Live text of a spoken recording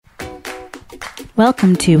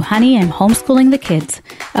Welcome to Honey, I'm Homeschooling the Kids,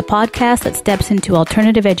 a podcast that steps into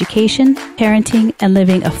alternative education, parenting, and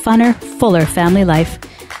living a funner, fuller family life.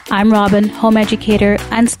 I'm Robin, home educator,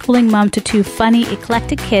 unschooling mom to two funny,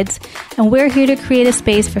 eclectic kids, and we're here to create a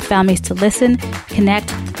space for families to listen,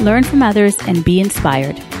 connect, learn from others, and be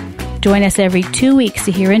inspired. Join us every 2 weeks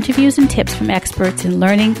to hear interviews and tips from experts in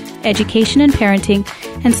learning, education, and parenting,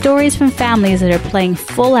 and stories from families that are playing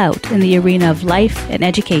full out in the arena of life and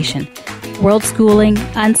education. World schooling,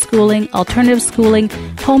 unschooling, alternative schooling,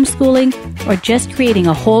 homeschooling, or just creating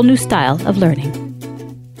a whole new style of learning.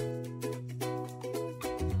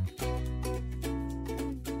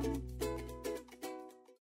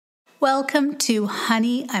 Welcome to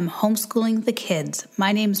Honey, I'm Homeschooling the Kids.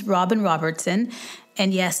 My name's Robin Robertson,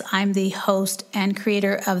 and yes, I'm the host and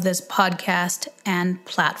creator of this podcast and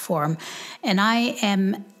platform. And I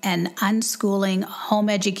am an unschooling, home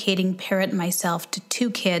educating parent myself to two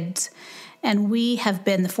kids. And we have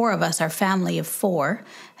been, the four of us, our family of four,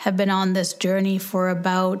 have been on this journey for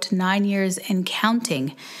about 9 years and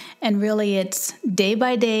counting. And really it's day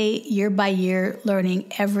by day, year by year,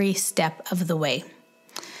 learning every step of the way.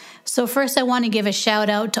 So first I want to give a shout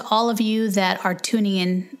out to all of you that are tuning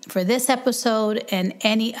in for this episode and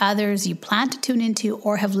any others you plan to tune into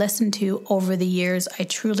or have listened to over the years. I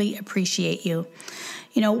truly appreciate you.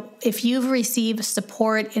 You know, if you've received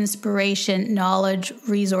support, inspiration, knowledge,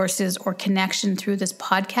 resources, or connection through this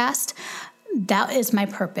podcast, that is my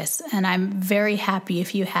purpose. And I'm very happy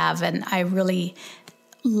if you have. And I really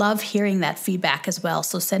love hearing that feedback as well.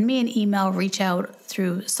 So send me an email, reach out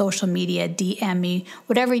through social media, DM me,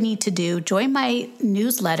 whatever you need to do. Join my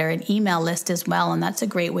newsletter and email list as well. And that's a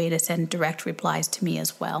great way to send direct replies to me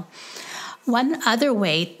as well. One other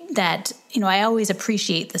way that, I always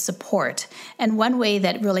appreciate the support. And one way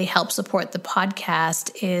that really helps support the podcast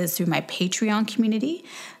is through my Patreon community.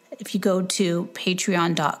 If you go to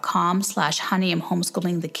patreon.com/honey, I'm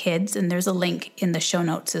homeschooling the kids, and there's a link in the show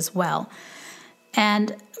notes as well.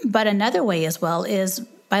 But another way as well is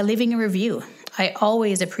by leaving a review. I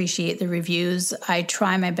always appreciate the reviews. I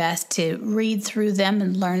try my best to read through them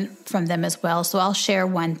and learn from them as well. So I'll share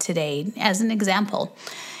one today as an example.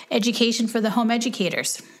 Education for the home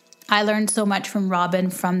educators. I learned so much from Robin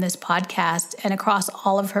from this podcast and across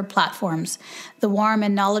all of her platforms. The warm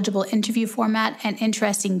and knowledgeable interview format and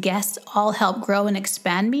interesting guests all help grow and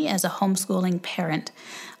expand me as a homeschooling parent.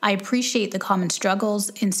 I appreciate the common struggles,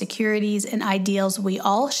 insecurities, and ideals we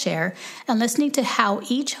all share, and listening to how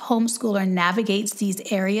each homeschooler navigates these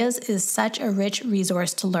areas is such a rich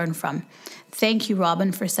resource to learn from. Thank you,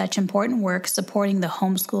 Robin, for such important work supporting the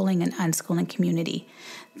homeschooling and unschooling community.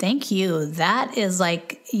 Thank you. That is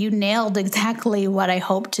you nailed exactly what I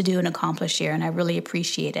hope to do and accomplish here, and I really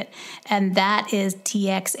appreciate it. And that is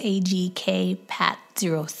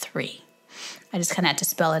TXAGKPAT03. I just kind of had to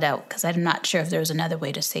spell it out because I'm not sure if there's another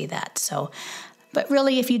way to say that. But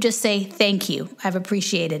really, if you just say thank you, I've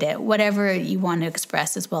appreciated it. Whatever you want to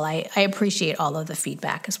express as well, I appreciate all of the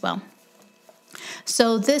feedback as well.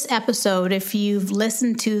 So this episode, if you've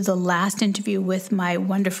listened to the last interview with my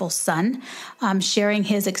wonderful son, sharing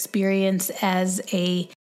his experience as a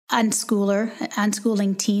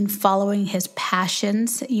unschooling teen following his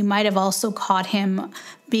passions, you might have also caught him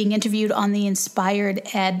being interviewed on the Inspired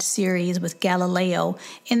Ed series with Galileo.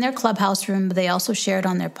 In their clubhouse room, they also shared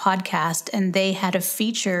on their podcast, and they had a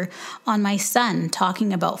feature on my son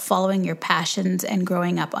talking about following your passions and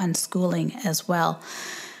growing up unschooling as well.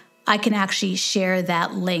 I can actually share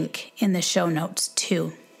that link in the show notes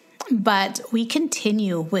too. But we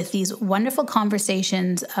continue with these wonderful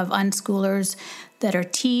conversations of unschoolers that are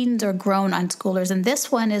teens or grown unschoolers. And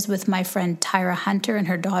this one is with my friend Tyra Hunter and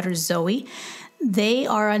her daughter Zoe. They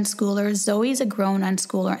are unschoolers. Zoe's a grown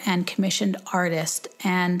unschooler and commissioned artist.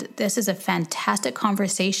 And this is a fantastic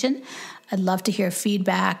conversation. I'd love to hear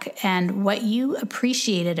feedback and what you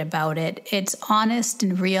appreciated about it. It's honest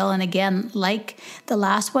and real. And again, like the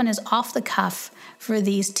last one, is off the cuff for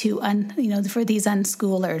these for these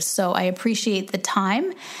unschoolers. So I appreciate the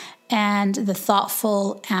time and the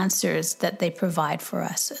thoughtful answers that they provide for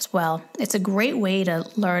us as well. It's a great way to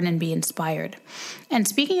learn and be inspired. And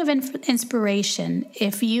speaking of inspiration,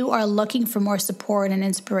 if you are looking for more support and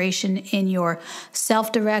inspiration in your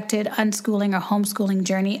self-directed unschooling or homeschooling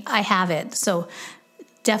journey, I have it. So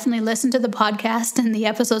definitely listen to the podcast and the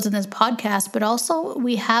episodes in this podcast, but also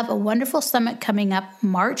we have a wonderful summit coming up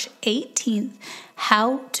March 18th,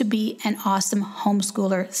 How to Be an Awesome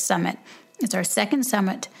Homeschooler Summit. It's our second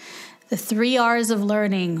summit. The 3 R's of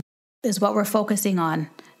learning is what we're focusing on.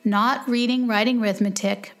 Not reading, writing,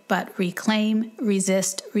 arithmetic, but reclaim,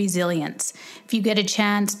 resist, resilience. If you get a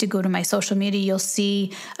chance to go to my social media, you'll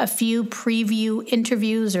see a few preview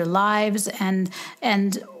interviews or lives and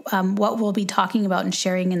what we'll be talking about and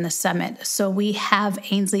sharing in the summit. So we have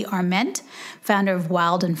Ainsley Arment, founder of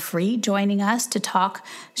Wild and Free, joining us to talk.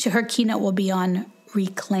 Her keynote will be on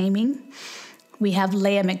reclaiming. We have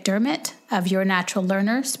Leah McDermott of Your Natural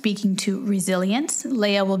Learner speaking to resilience.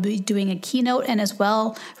 Leah will be doing a keynote and as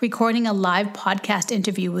well recording a live podcast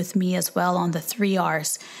interview with me as well on the 3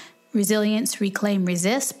 R's. Resilience, reclaim,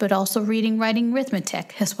 resist, but also reading, writing,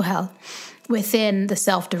 arithmetic as well within the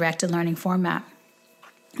self-directed learning format.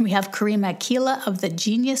 We have Karima Akila of the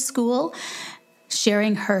Genius School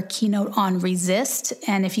sharing her keynote on resist.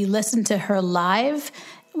 And if you listen to her live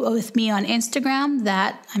with me on Instagram,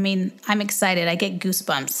 I'm excited. I get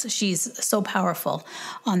goosebumps. She's so powerful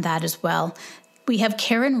on that as well. We have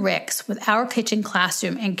Karen Ricks with Our Kitchen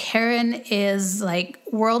Classroom, and Karen is like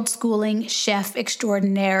world schooling chef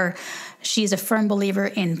extraordinaire. She's a firm believer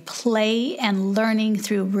in play and learning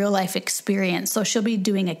through real life experience. So she'll be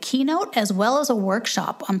doing a keynote as well as a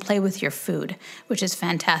workshop on play with your food, which is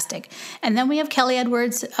fantastic. And then we have Kelly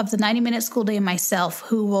Edwards of the 90-Minute School Day and myself,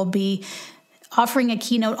 who will be offering a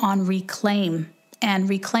keynote on reclaim and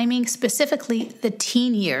reclaiming specifically the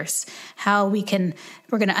teen years, how we're going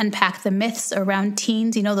to unpack the myths around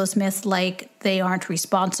teens. You know, those myths like they aren't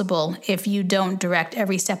responsible. If you don't direct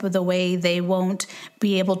every step of the way, they won't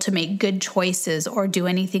be able to make good choices or do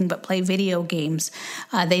anything but play video games.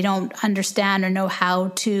 They don't understand or know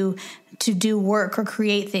how to do work or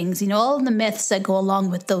create things. You know, all of the myths that go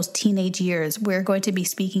along with those teenage years. We're going to be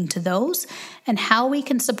speaking to those and how we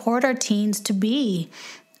can support our teens to be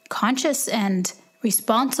conscious and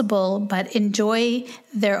responsible, but enjoy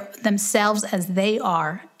themselves as they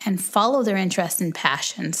are and follow their interests and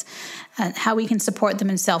passions, and how we can support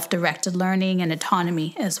them in self-directed learning and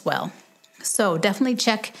autonomy as well. So definitely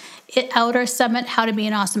check it out, our summit, How to Be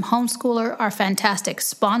an Awesome Homeschooler, our fantastic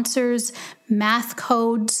sponsors, Math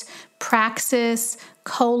Codes, Praxis,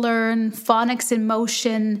 CoLearn, Phonics in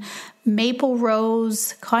Motion, Maple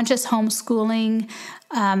Rose, Conscious Homeschooling,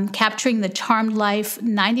 Capturing the Charmed Life,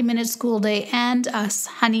 90-Minute School Day, and us,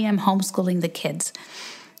 Honey, I'm Homeschooling the Kids.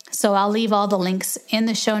 So I'll leave all the links in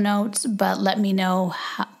the show notes, but let me know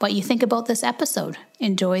what you think about this episode.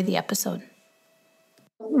 Enjoy the episode.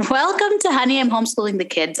 Welcome to Honey, I'm Homeschooling the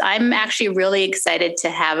Kids. I'm actually really excited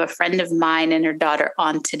to have a friend of mine and her daughter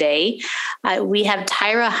on today. We have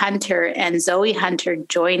Tyra Hunter and Zoe Hunter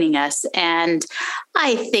joining us, and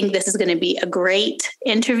I think this is going to be a great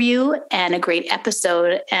interview and a great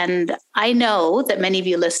episode. And I know that many of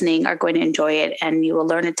you listening are going to enjoy it, and you will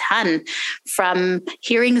learn a ton from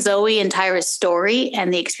hearing Zoe and Tyra's story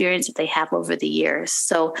and the experience that they have over the years.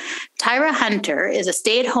 So Tyra Hunter is a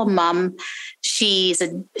stay-at-home mom. She's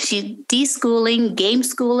deschooling, game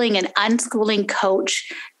schooling, and unschooling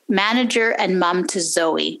coach, manager, and mom to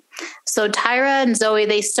Zoe. So Tyra and Zoe,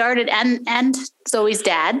 they started, and Zoe's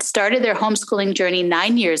dad started their homeschooling journey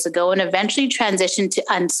 9 years ago and eventually transitioned to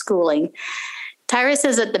unschooling. Tyra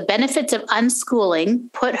says that the benefits of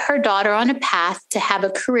unschooling put her daughter on a path to have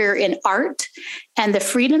a career in art and the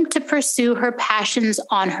freedom to pursue her passions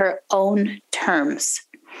on her own terms.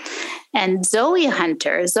 And Zoe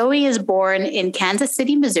Hunter, Zoe is born in Kansas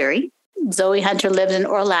City, Missouri. Zoe Hunter lives in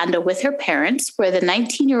Orlando with her parents, where the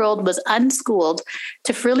 19-year-old was unschooled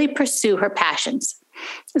to freely pursue her passions.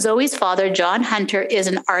 Zoe's father, John Hunter, is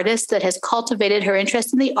an artist that has cultivated her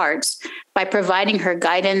interest in the arts by providing her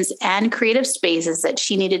guidance and creative spaces that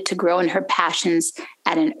she needed to grow in her passions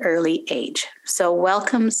at an early age. So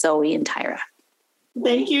welcome, Zoe and Tyra.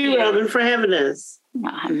 Thank you, Robin, for having us.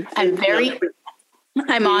 I'm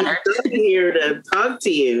honored. I'm here to talk to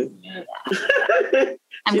you.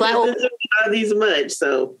 I'm glad we'll these much.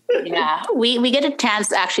 So yeah, we get a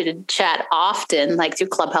chance actually to chat often, like through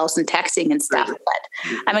Clubhouse and texting and stuff.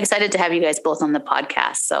 But I'm excited to have you guys both on the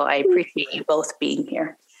podcast. So I appreciate you both being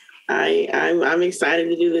here. I'm excited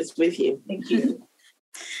to do this with you. Thank you.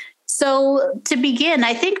 So to begin,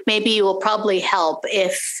 I think maybe it will probably help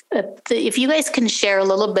if you guys can share a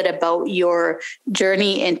little bit about your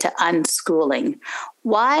journey into unschooling.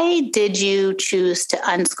 Why did you choose to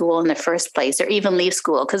unschool in the first place, or even leave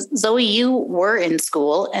school? Because Zoe, you were in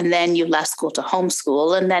school and then you left school to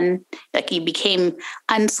homeschool, and then you became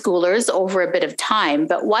unschoolers over a bit of time.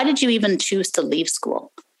 But why did you even choose to leave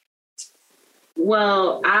school?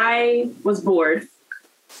 Well, I was bored.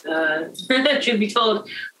 Truth be told,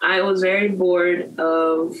 I was very bored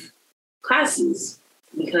of classes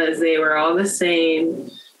because they were all the same,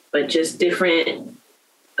 but just different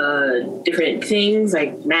things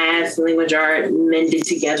like math, language art, mended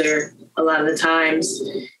together a lot of the times.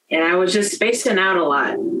 and I was just spacing out a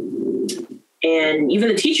lot. And even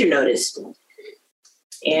the teacher noticed.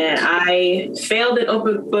 And I failed an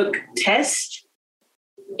open book test.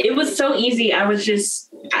 It was so easy. I was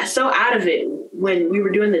just so out of it when we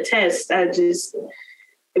were doing the test.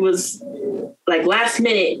 It was like last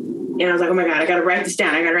minute. And I was like, oh my God, I got to write this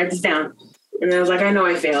down. And I was like, I know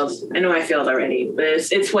I failed already, but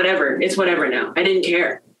it's whatever. It's whatever now. I didn't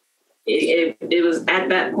care. It was at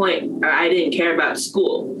that point I didn't care about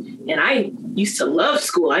school. And I used to love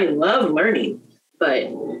school. I love learning.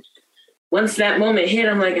 But once that moment hit,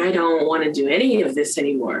 I'm like, I don't want to do any of this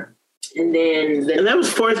anymore. And then... And that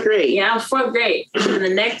was fourth grade. Yeah, I was fourth grade. And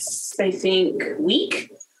the next, I think,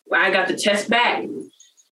 week, I got the test back.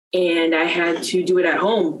 And I had to do it at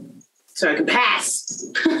home so I could pass.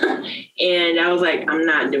 And I was like, I'm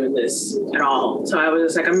not doing this at all. So I was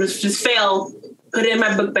just like, I'm just fail, put it in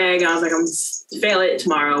my book bag. And I was like, I'm just fail it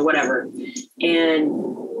tomorrow, whatever. And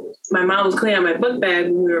my mom was cleaning out my book bag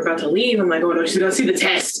when we were about to leave. I'm like, oh no, she's gonna see the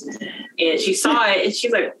test. And she saw it and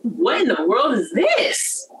she's like, what in the world is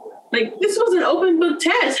this? Like, this was an open book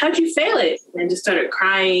test. How'd you fail it? And just started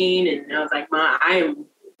crying. And I was like, Mom, I am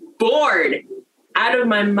bored out of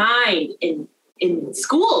my mind in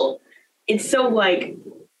school. It's so like,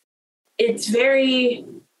 it's very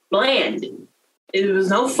bland. It was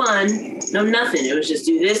no fun, no nothing. It was just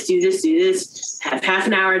do this, have half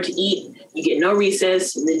an hour to eat. You get no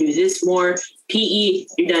recess, and then do this more. PE,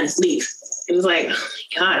 you're done, leave. It was like, oh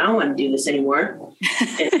my God, I don't want to do this anymore.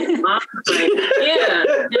 And mom was like,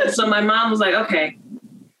 yeah. And so my mom was like, okay,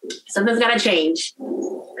 something's got to change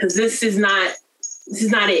because this is not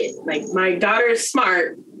it. Like, my daughter is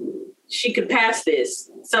smart. She could pass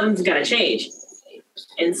this. Something's got to change.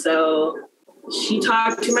 And so she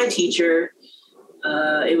talked to my teacher.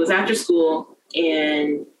 It was after school,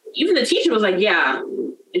 and even the teacher was like, yeah,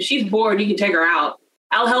 if she's bored, you can take her out.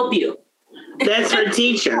 I'll help you. That's her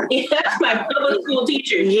teacher. Yeah, that's my public school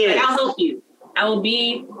teacher. Yes. Like, I'll help you. I will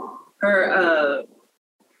be her,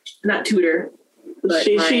 not tutor. But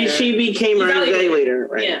she became her evaluator,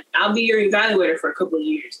 right? Yeah, I'll be your evaluator for a couple of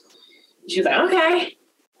years. She was like, okay.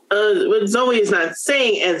 What Zoe is not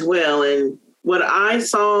saying as well, and what I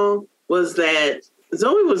saw was that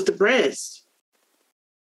Zoe was depressed.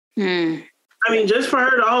 I mean, just for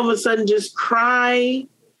her to all of a sudden just cry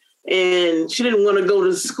and she didn't want to go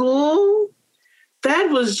to school,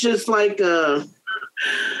 that was just like an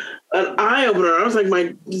eye-opener. I was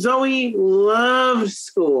like, Zoe loved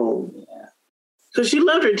school. Because she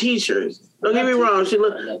loved her teachers. Don't get me wrong,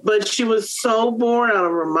 but she was so bored out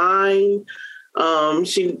of her mind.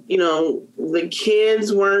 The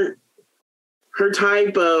kids weren't her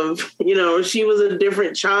type of, she was a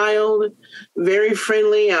different child, very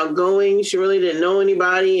friendly, outgoing. She really didn't know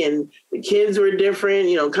anybody, and the kids were different,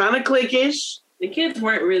 kind of cliquish. The kids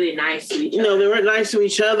weren't really nice to each other. They weren't nice to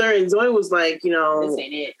each other, and Zoe was like, this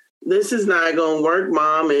ain't it. This is not going to work,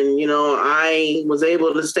 Mom. And, I was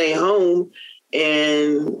able to stay home,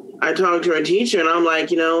 and I talked to her teacher, and I'm like,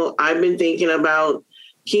 I've been thinking about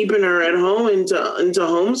keeping her at home and to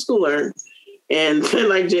homeschool her. And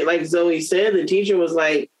like Zoe said, the teacher was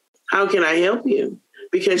like, how can I help you?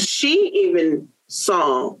 Because she even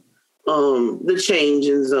saw the change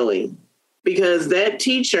in Zoe. Because that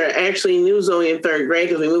teacher actually knew Zoe in third grade,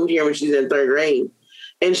 because we moved here when she's in third grade.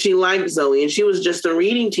 And she liked Zoe. And she was just a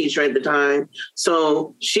reading teacher at the time.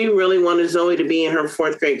 So she really wanted Zoe to be in her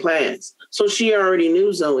fourth grade class. So she already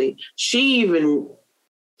knew Zoe. She even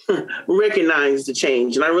recognized the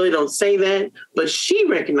change. And I really don't say that, but she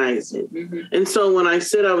recognized it. Mm-hmm. And so when I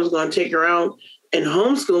said I was going to take her out and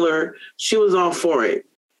homeschool her, she was all for it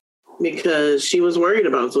because she was worried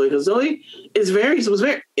about Zoe. Because Zoe was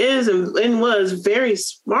very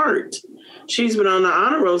smart. She's been on the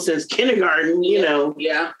honor roll since kindergarten,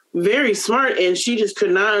 Yeah. Very smart. And she just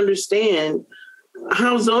could not understand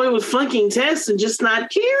how Zoe was flunking tests and just not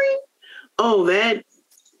caring. Oh, that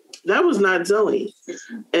was not Zoe.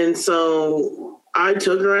 And so I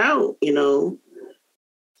took her out, and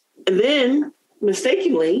then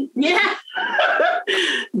mistakenly,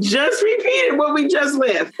 just repeated what we just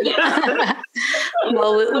left.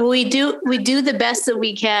 Well, we do the best that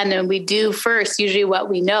we can, and we do first usually what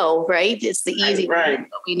we know, right? It's the easy right.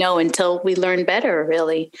 What we know until we learn better,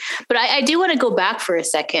 really. But I do want to go back for a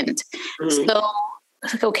second. Mm-hmm.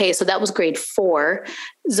 So that was grade 4.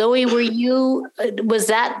 Zoe, was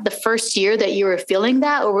that the first year that you were feeling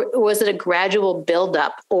that, or was it a gradual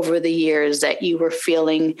buildup over the years that you were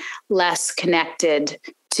feeling less connected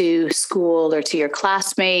to school or to your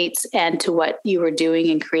classmates and to what you were doing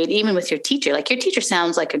and creating, even with your teacher? Like your teacher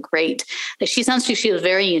sounds like she sounds like she was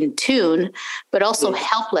very in tune, but also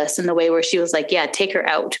helpless in the way where she was like, yeah, take her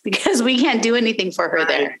out because we can't do anything for her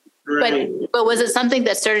there. Right. But was it something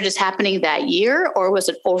that started just happening that year, or was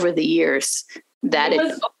it over the years that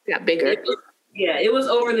it got bigger? It was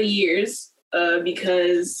over the years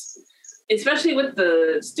because especially with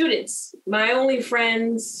the students, my only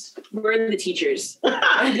friends were the teachers.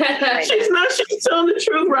 She's telling the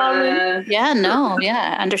truth, Robin.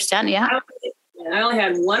 I understand. Yeah. I only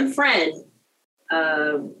had one friend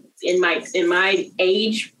in my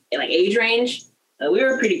age range. We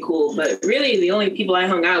were pretty cool, but really the only people I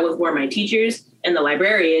hung out with were my teachers and the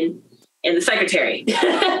librarian and the secretary.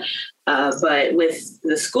 But with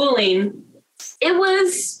the schooling, it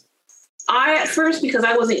was, at first, because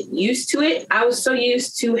I wasn't used to it, I was so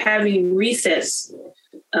used to having recess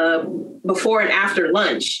before and after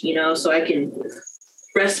lunch, so I can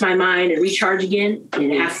rest my mind and recharge again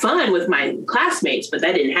and have fun with my classmates, but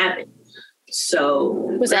that didn't happen. So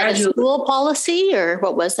was that a school policy or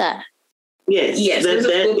what was that? Yes.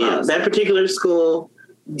 That particular school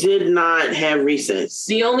did not have recess.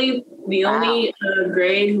 The only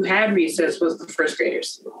grade who had recess was the first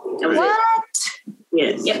graders. What?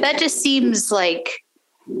 Yes. Yeah, that just seems like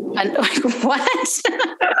what?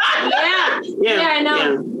 Yeah, I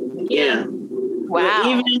know. Yeah.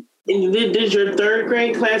 Wow. Even did your third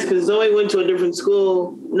grade class? Because Zoe went to a different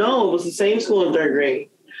school. No, it was the same school in third grade.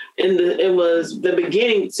 And it was the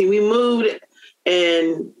beginning. See, we moved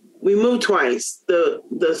twice.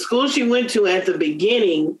 The school she went to at the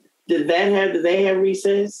beginning, did they have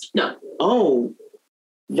recess? No. Oh,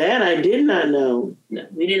 that I did not know. No,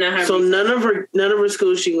 we did not have so recess. none of her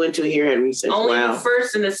schools she went to here had recess. Only the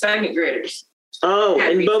first and the second graders. Oh,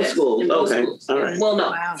 in both schools. Okay. Schools. All right. Well,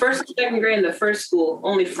 no. Wow. First and second grade in the first school,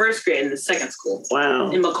 only first grade in the second school. Wow.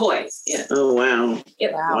 In McCoy. Yeah. Oh, wow.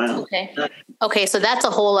 Yep. Wow. Okay. So that's a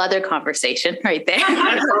whole other conversation right there.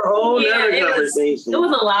 That's a whole other conversation. It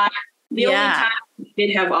was a lot. The only time we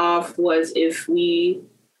did have off was if we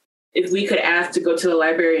could ask to go to the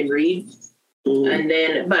library and read. Mm-hmm. And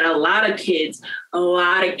then, but a lot of kids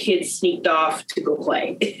sneaked off to go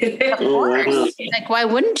play. Of course. Wow. Like, why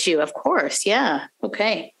wouldn't you? Of course. Yeah.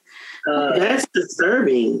 Okay. That's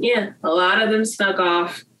disturbing. Yeah. A lot of them snuck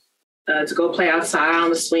off to go play outside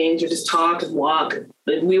on the swings or just talk and walk.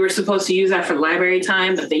 But we were supposed to use that for library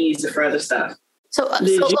time, but they used it for other stuff.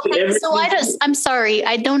 I'm sorry,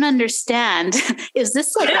 I don't understand. Is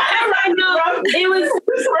this like I know it was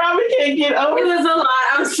Robin can't get over. It was a lot.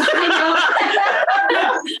 I'm sorry.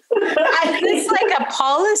 Is this like a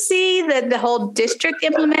policy that the whole district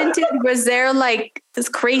implemented? Was there like this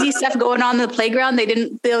crazy stuff going on in the playground?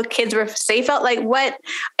 The kids were safe out? Like what?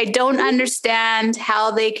 I don't understand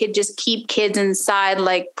how they could just keep kids inside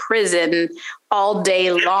like prison all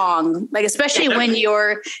day long. Like, especially when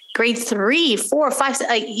you're grade 3, 4, 5,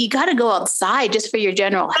 like you got to go outside just for your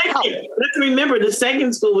general health. Let's remember the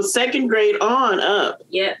second school was second grade on up.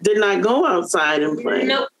 Yeah. Did not go outside and play.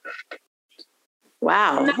 Nope.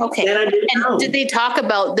 Wow. Okay. And did they talk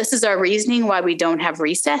about, this is our reasoning why we don't have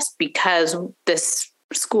recess because this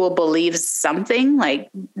school believes something? Like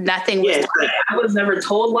nothing was I was never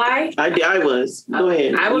told why. I was. Go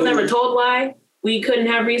ahead. I was never told why we couldn't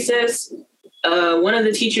have recess. One of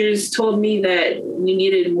the teachers told me that we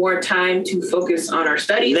needed more time to focus on our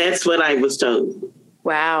studies. That's what I was told.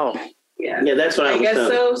 Wow. Yeah, that's what I was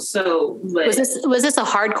told. So. So, but was this a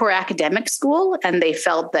hardcore academic school, and they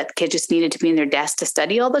felt that kids just needed to be in their desk to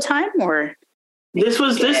study all the time, or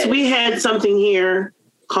this? We had something here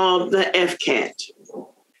called the FCAT,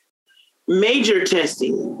 major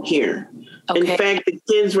testing here. Okay. In fact, the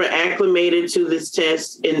kids were acclimated to this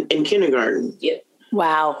test in kindergarten. Yeah.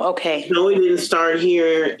 Wow. Okay. No, we didn't start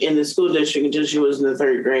here in the school district until she was in the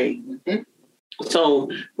third grade. Mm-hmm. So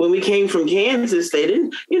when we came from Kansas, they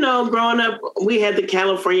didn't, growing up, we had the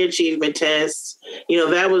California Achievement Test.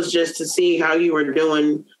 That was just to see how you were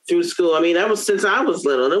doing through school. I mean, that was since I was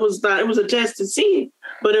little. It was a test to see,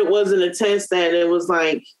 but it wasn't a test that it was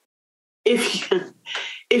like, if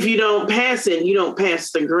you don't pass it, you don't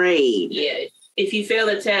pass the grade. Yeah. If you fail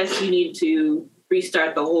the test, you need to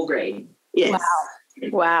restart the whole grade. Yes.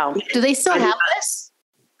 Wow. Do they still have this?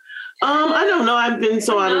 I don't know. I've been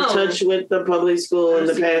so out of touch with the public school in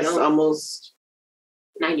the past almost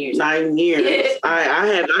 9 years. 9 years.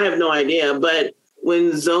 I have no idea. But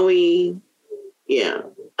when Zoe,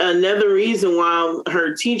 another reason why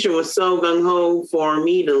her teacher was so gung-ho for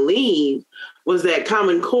me to leave was that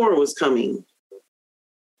Common Core was coming.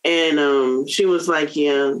 And she was like,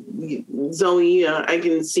 yeah, Zoe, I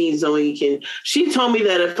can see Zoe can. She told me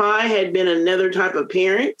that if I had been another type of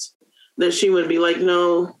parent, that she would be like,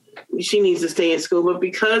 no, she needs to stay in school. But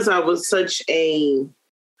because I was such a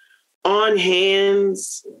on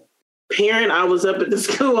hands parent, I was up at the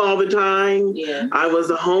school all the time. Yeah. I was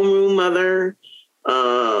a homeroom mother.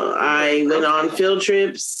 I went on field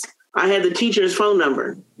trips. I had the teacher's phone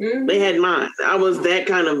number. Mm-hmm. They had mine. I was that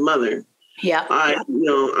kind of mother. Yeah. I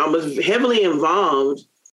was heavily involved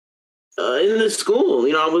in the school.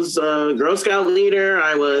 I was a Girl Scout leader.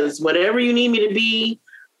 I was whatever you need me to be.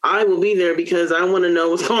 I will be there because I want to know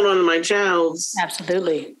what's going on in my child's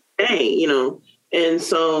absolutely day. And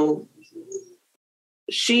so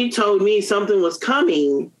she told me something was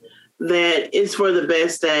coming, that it's for the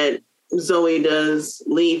best that Zoe does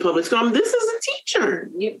leave public school. This is a teacher.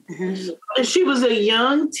 Yep. Mm-hmm. And she was a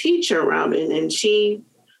young teacher, Robin, and she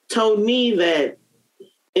told me that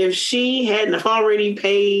if she hadn't already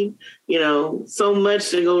paid, so much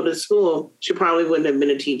to go to school, she probably wouldn't have been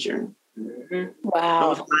a teacher. Mm-hmm. Wow. That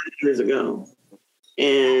was 5 years ago.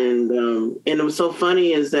 And it was so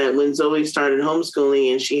funny is that when Zoe started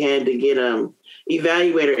homeschooling and she had to get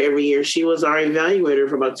evaluator every year, she was our evaluator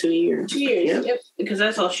for about 2 years. 2 years, yep. Because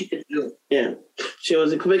that's all she could do. Yeah. She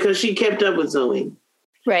was, because she kept up with Zoe.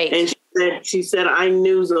 Right. And she said, I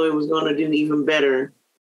knew Zoe was going to do even better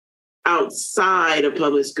outside of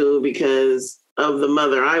public school because of the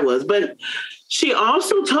mother I was. But she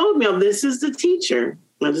also told me, this is the teacher.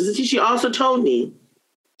 She also told me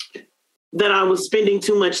that I was spending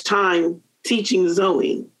too much time teaching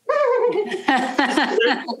Zoe.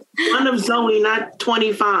 One of Zoe, not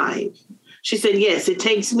 25. She said, yes, it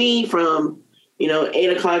takes me from,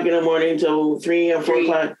 8 o'clock in the morning till 3 or 4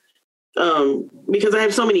 o'clock. Because I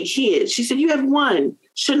have so many kids. She said, you have one.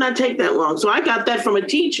 Should not take that long. So I got that from a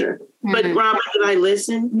teacher. Mm-hmm. But Robin, did I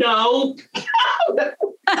listen? No. No.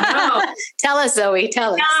 Tell us, Zoe.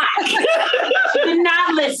 Tell us. She did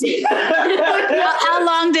not listen. How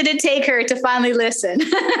long did it take her to finally listen?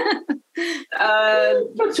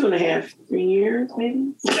 About 2.5, 3 years,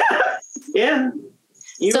 maybe. Yeah.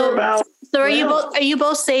 So are you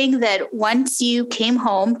both saying that once you came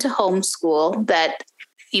home to homeschool, that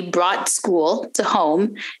you brought school to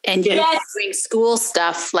home and you yes. doing school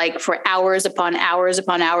stuff like for hours upon hours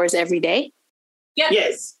upon hours every day? Yep.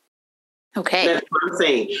 Yes. Okay. That's what I'm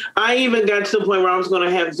saying. I even got to the point where I was going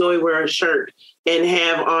to have Zoe wear a shirt and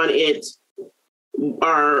have on it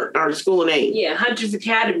our school name. Yeah, Hunter's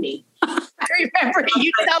Academy. I remember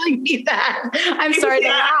you telling me that. I'm sorry to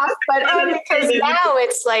laugh, but because now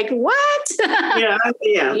it's like, what? Yeah.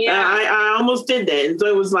 I almost did that. And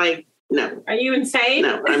Zoe was like, no. Are you insane?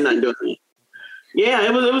 No, I'm not doing it. Yeah,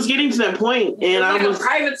 it was getting to that point, and I was a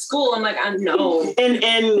private school. I'm like, I know.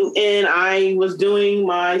 And I was doing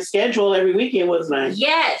my schedule every weekend, wasn't I?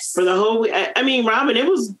 Yes. For the whole week. I mean, Robin, it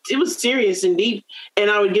was serious and deep,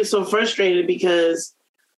 and I would get so frustrated because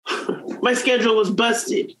my schedule was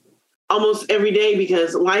busted almost every day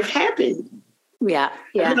because life happened. Yeah.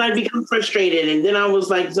 And I'd become frustrated, and then I was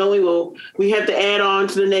like, Zoe, well, we have to add on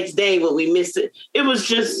to the next day when we missed it. It was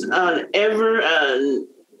just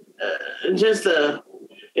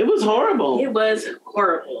it was horrible. It was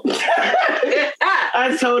horrible.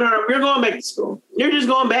 I told her, you're going back to school. You're just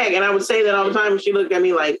going back. And I would say that all the time. And she looked at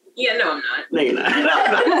me like, yeah, no, I'm not. No, you're not. No, I'm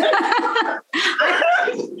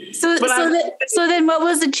not. So then what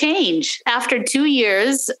was the change after 2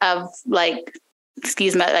 years of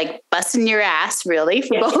busting your ass, really,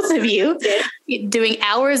 for both of you, doing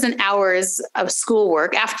hours and hours of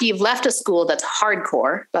schoolwork after you've left a school that's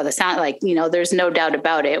hardcore, by the sound, there's no doubt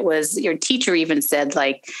about it, was your teacher even said,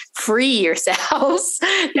 free yourselves,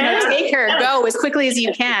 take her, go as quickly as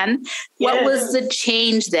you can. What was the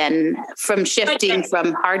change then from shifting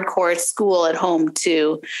from hardcore school at home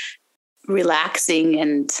to relaxing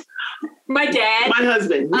and... My dad. My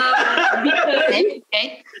husband. Because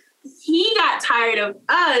he got tired of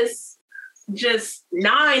us just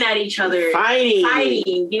gnawing at each other.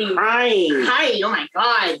 Fighting. Crying. Oh my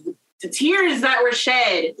God. The tears that were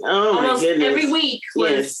shed almost every week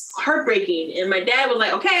was heartbreaking. And my dad was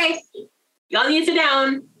like, okay, y'all need to sit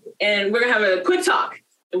down and we're going to have a quick talk.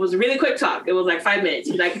 It was a really quick talk. It was like 5 minutes.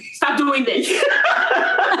 He's like, stop doing this.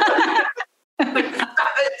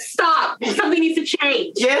 Stop. Something needs to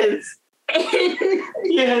change. Yes.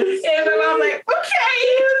 Yes. And my mom was like, okay.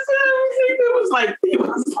 It was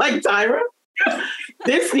like Tyra,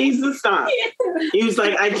 this needs to stop. Yeah. He was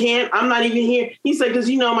like, I'm not even here. He said, because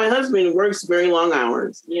my husband works very long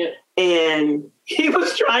hours. Yeah. And he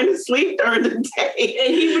was trying to sleep during the day.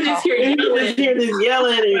 And he would just hear this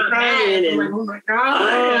yelling and crying. And, oh my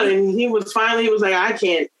God. And he was like, I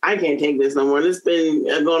can't take this no more. This has been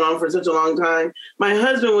going on for such a long time. My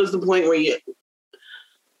husband was the point where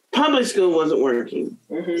public school wasn't working.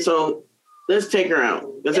 Mm-hmm. So let's take her out.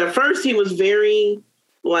 Because at first he was very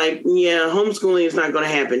like, yeah, homeschooling is not going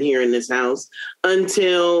to happen here in this house,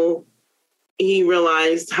 until he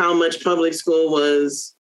realized how much public school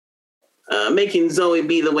was making Zoe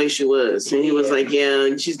be the way she was. And he was like,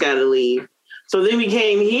 yeah, she's got to leave. So then we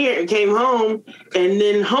came home, and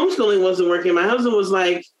then homeschooling wasn't working. My husband was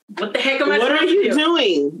like, what the heck am I What are you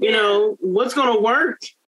doing? You know, what's going to work?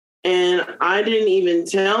 And I didn't even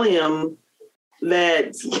tell him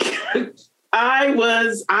that I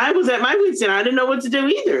was at my wit's end. I didn't know what to do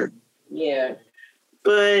either. Yeah.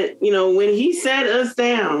 But, you know, when he sat us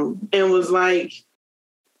down and was like,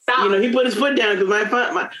 stop. You know, he put his foot down, because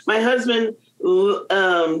my husband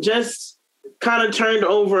just kind of turned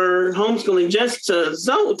over homeschooling just to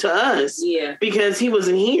us. Yeah. Because he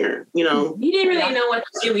wasn't here, you know. He didn't really know what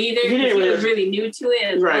to do either. He was really new to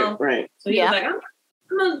it as well. Right. So he was like,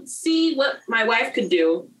 I'm going to see what my wife could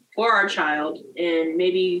do for our child and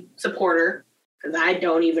maybe support her. Because I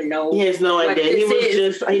don't even know. He has no idea.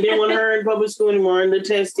 He didn't want her in public school anymore, and the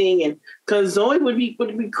testing, and because Zoe would be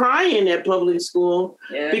crying at public school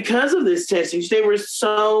because of this testing. They were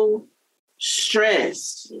so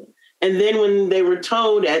stressed. Yeah. And then when they were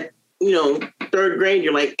told at, you know, third grade,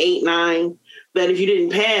 you're like 8, 9, that if you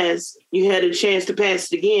didn't pass, you had a chance to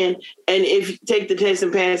pass it again. And if you take the test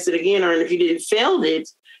and pass it again, or if you failed it,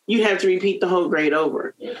 you'd have to repeat the whole grade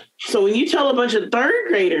over. Yeah. So when you tell a bunch of third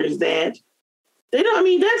graders that, they don't. I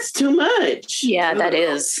mean, that's too much. Yeah, that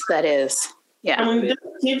is. Yeah. I mean,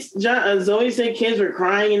 kids. Zoe said kids were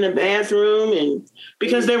crying in the bathroom, and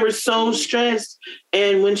because they were so stressed.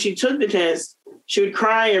 And when she took the test, she would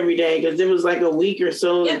cry every day because it was like a week or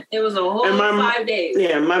so. Yeah, it was a whole 5 days.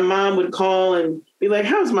 Yeah, my mom would call and be like,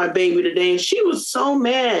 "How's my baby today?" And she was so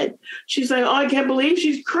mad. She's like, "Oh, I can't believe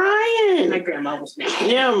she's crying." My grandma was mad.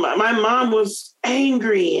 Yeah, my mom was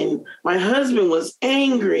angry, and my husband was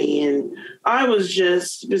angry, and I was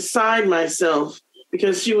just beside myself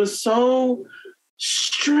because she was so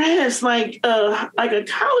stressed, like a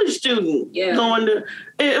college student going to.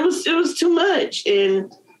 It was too much,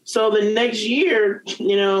 and so the next year,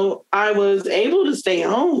 you know, I was able to stay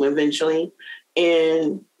home eventually,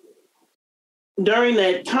 and during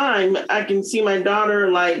that time, I can see my daughter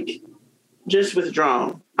like just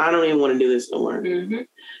withdraw. I don't even want to do this no more.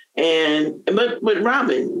 Mm-hmm. But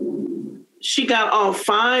Robin, she got all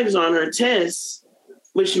 5s on her tests,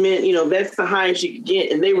 which meant, you know, that's the highest she could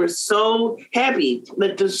get. And they were so happy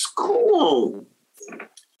that the school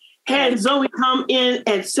had Zoe come in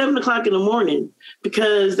at 7 o'clock in the morning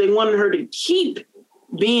because they wanted her to keep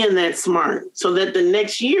being that smart so that the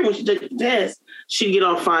next year when she took the test, she'd get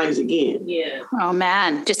all 5s again. Yeah. Oh,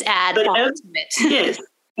 man. Just add on to it. Yes.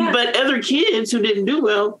 Yeah. But other kids who didn't do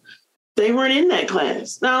well, they weren't in that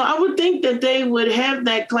class. Now, I would think that they would have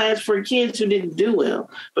that class for kids who didn't do well,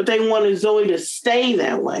 but they wanted Zoe to stay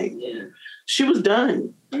that way. Yeah. She was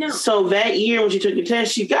done. No. So that year when she took the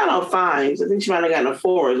test, she got all 5s. I think she might have gotten a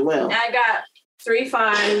 4 as well. I got 3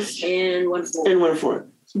 5s and 1 4. And 1 4.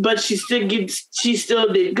 But she still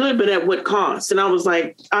did good, but at what cost? And I was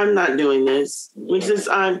like, I'm not doing this. It's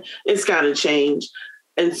got to change.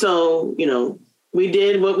 And so, you know, we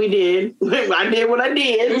did what we did. I did what I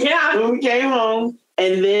did when we came home.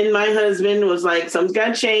 And then my husband was like, something's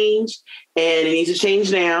got to change, and it needs to change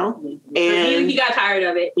now. And he got tired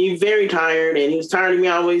of it. He's very tired, and he was tired of me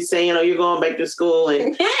always saying, oh, you're going back to school.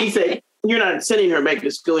 And he said, you're not sending her back to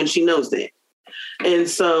school, and she knows that. And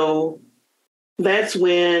so that's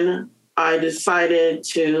when I decided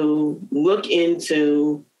to look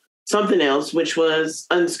into something else, which was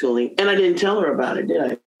unschooling. And I didn't tell her about it, did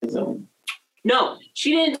I? No,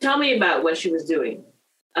 she didn't tell me about what she was doing.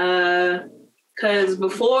 Because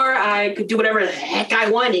before I could do whatever the heck I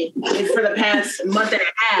wanted for the past month and a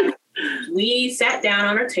half, we sat down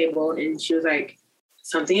on our table and she was like,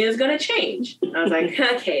 something is going to change. I was like,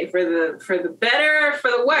 okay, for the better or for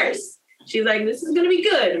the worse? She's like, this is going to be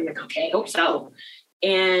good. I'm like, okay, hope so.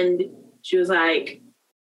 And she was like,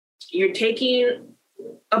 you're taking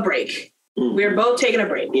a break. Mm-hmm. We're both taking a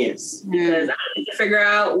break. Yes. Because I need to figure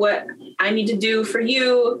out what I need to do for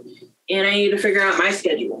you, and I need to figure out my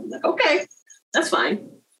schedule. I'm like, okay, that's fine.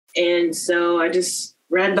 And so I just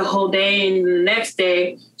read the whole day, and the next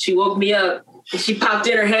day she woke me up and she popped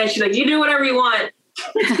in her head. She's like, you do whatever you want.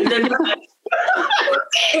 And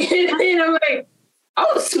then I'm like,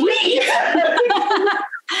 oh, sweet.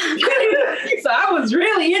 So I was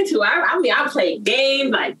really into it. I mean, I played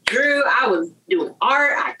games, I drew, I was doing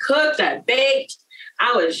art, I cooked, I baked,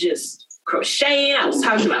 I was just crocheting, I was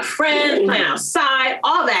talking to my friends, playing outside,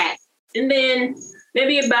 all that. And then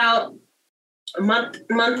maybe about a month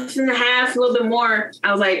and a half, a little bit more,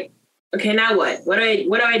 I was like, okay, now what? What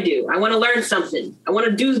do I do? I want to learn something. I want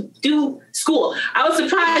to do school. I was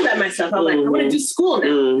surprised at myself. I was like, I want to do school now.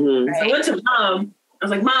 Mm-hmm. So I went to Mom. I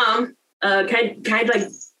was like, Mom, can I like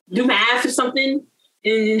do math or something?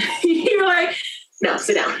 And you were like, no,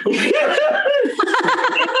 sit down.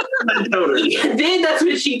 Then that's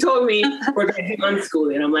what she told me. We're going to do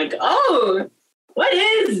unschooling. And I'm like, oh, what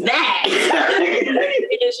is that?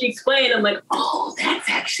 And she explained, I'm like, oh, that's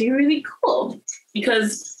actually really cool.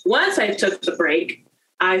 Because once I took the break,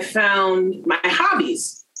 I found my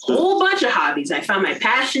hobbies, a whole bunch of hobbies. I found my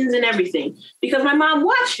passions and everything because my mom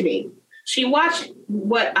watched me. She watched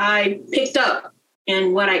what I picked up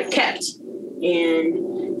and what I kept.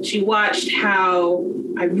 And she watched how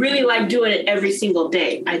I really liked doing it every single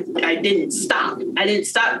day. I didn't stop. I didn't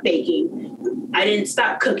stop baking. I didn't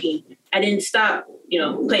stop cooking. I didn't stop,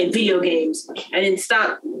 playing video games. I didn't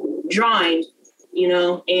stop drawing,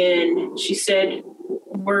 and she said,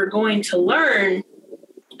 we're going to learn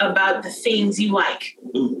about the things you like.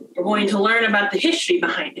 We're going to learn about the history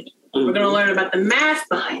behind it. We're going to learn about the math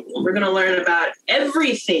behind it. We're going to learn about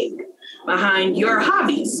everything behind your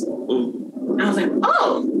hobbies. And I was like,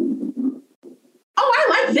 oh,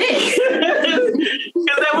 I like this.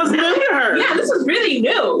 Because that was new to her. Yeah, this was really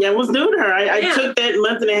new. Yeah, it was new to her. I took that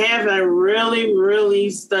month and a half and I really, really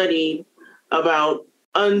studied about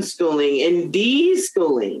unschooling and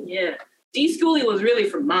deschooling. Yeah. Deschooling was really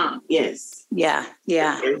for Mom. Yes. Yeah.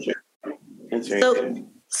 That's very good.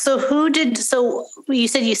 So you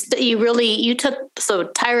said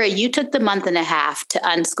Tyra, you took the month and a half to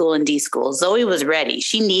unschool and deschool. Zoe was ready.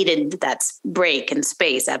 She needed that break and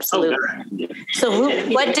space. Absolutely. Oh, so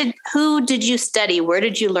who did you study? Where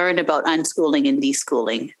did you learn about unschooling and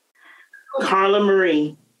deschooling? Carla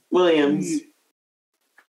Marie Williams,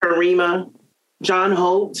 Karima, John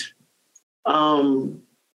Holt, the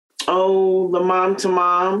Mom to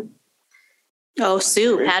Mom. Oh,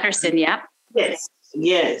 Sue Patterson. Yep.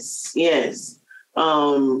 Yes.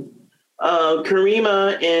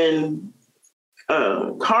 Karima and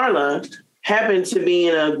Carla happened to be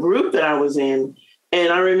in a group that I was in.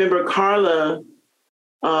 And I remember Carla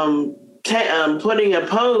putting a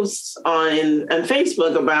post on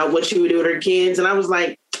Facebook about what she would do with her kids. And I was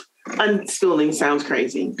like, unschooling sounds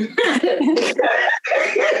crazy.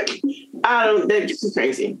 That's just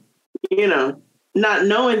crazy. Not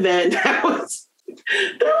knowing that was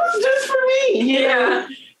just for me, Yeah.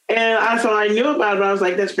 And so I knew about it, but I was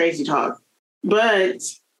like, that's crazy talk. But,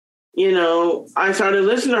 I started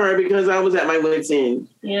listening to her because I was at my wit's end.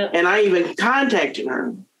 Yeah. And I even contacted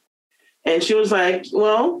her. And she was like,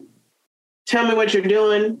 well, tell me what you're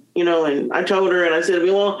doing, and I told her and I said,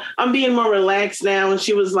 well, I'm being more relaxed now. And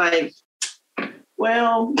she was like,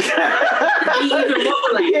 well, yes,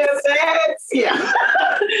 yeah.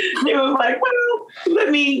 It was like, well,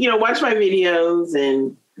 let me, watch my videos.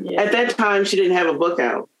 And at that time, she didn't have a book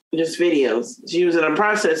out, just videos. She was in a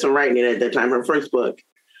process of writing it at that time, her first book.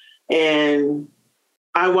 And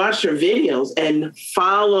I watched her videos and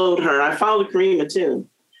followed her. I followed Karima too.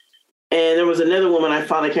 And there was another woman I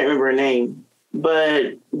followed, I can't remember her name,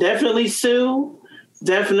 but definitely Sue,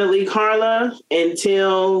 definitely Carla,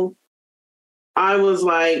 until I was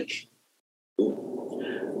like,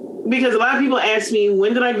 because a lot of people ask me,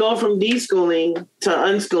 when did I go from deschooling to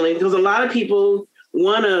unschooling? Because a lot of people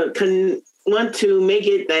want to make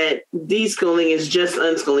it that deschooling is just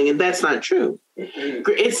unschooling, and that's not true.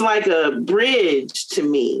 It's like a bridge to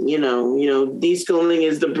me, deschooling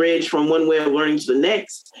is the bridge from one way of learning to the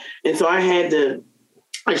next. And so I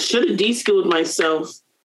should have deschooled myself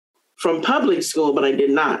from public school, but I did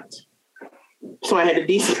not. So I had to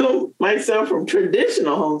deschool myself from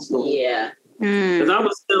traditional homeschool. Yeah. Because I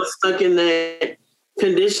was still stuck in that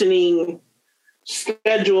conditioning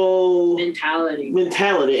schedule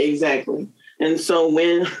mentality, exactly. And so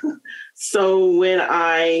when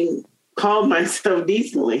I called myself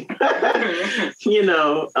deschooling,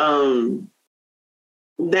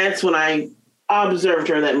 that's when I observed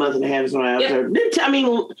her. That month and a half is when I observed.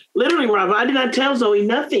 Literally, Rob, I did not tell Zoe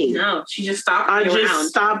nothing. No, she just stopped. I just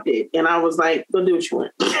stopped it, and I was like, "Go do what you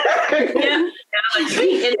want." Yeah, and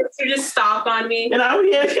she just stopped on me. And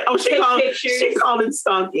she called it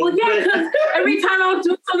stalking. Well, yeah, because every time I was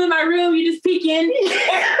doing something in my room, you just peek in, you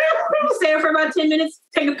stay there for about 10 minutes,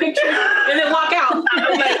 take a picture, and then walk out. I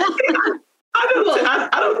was like,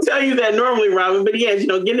 I don't tell you that normally, Robin, but yes,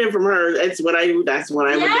 getting it from her, that's what I would do.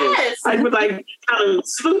 I would like kind of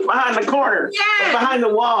sloop behind the corner, or behind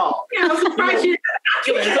the wall. Yeah, I'm surprised she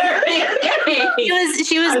She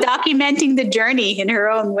was documenting the journey in her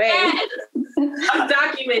own way.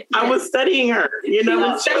 Document. I was studying her.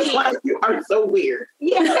 That's why you are so weird.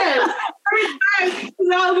 Yes. Every time she's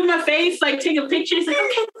all over my face, like taking pictures, like,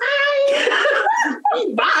 okay,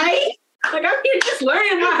 bye. Bye. Like, I'm here just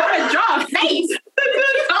learning how to draw a face.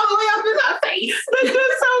 It's all the way up in her face.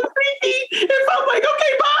 That's so creepy. If I'm like,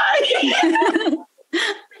 okay, bye.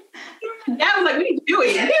 Dad was like, what are you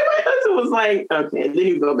doing? Yeah, my husband was like, okay. Then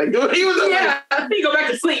you go back to it. He was like, then you go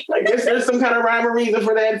back to sleep. I guess there's some kind of rhyme or reason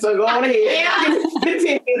for that, so go on ahead. Yeah.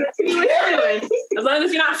 Continue. As long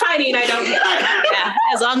as you're not fighting, I don't. Yeah,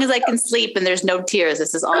 as long as I can sleep and there's no tears,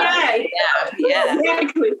 this is all. Yeah.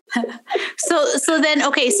 Exactly. So then,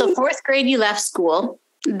 okay, so fourth grade you left school.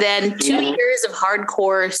 Then 2 years of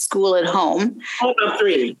hardcore school at home. Hold up,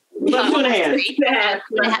 3. About 2.5.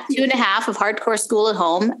 2.5 of hardcore school at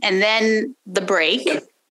home, and then the break,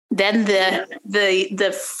 then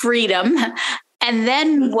the freedom, and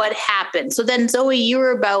then what happened? So then, Zoe, you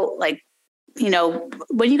were about like,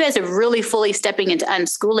 when you guys are really fully stepping into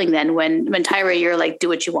unschooling, then when Tyra, you're like, do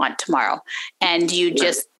what you want tomorrow, and you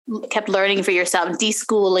just kept learning for yourself,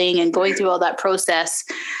 deschooling and going through all that process.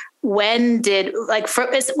 When did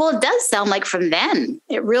it does sound like from then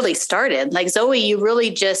it really started. Like, Zoe, you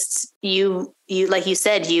really just, you like you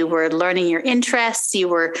said, you were learning your interests, you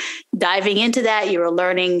were diving into that, you were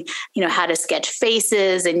learning, how to sketch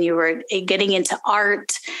faces, and you were getting into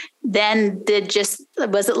art. Then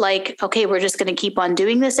was it like, okay, we're just going to keep on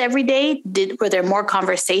doing this every day? Were there more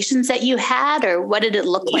conversations that you had, or what did it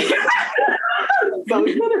look like?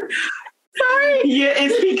 Sorry. Yeah,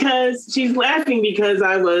 it's because she's laughing because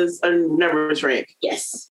I was a nervous wreck.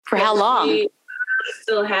 Yes. For how long? She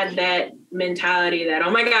still had that mentality that, oh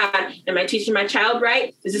my God, am I teaching my child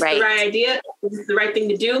right? Is this the right idea? Is this the right thing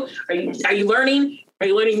to do? Are you learning? Are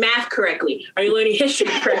you learning math correctly? Are you learning history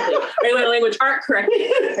correctly? Are you learning language art correctly?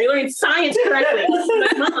 Are you learning science correctly?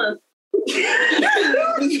 Like, Mom.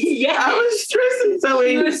 Yeah. I was stressing. So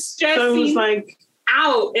he was stressing. So it was like,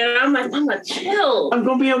 out, and I'm like, Mama, chill. I'm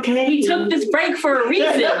gonna be okay. We took this break for a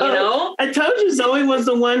reason, I told you Zoe was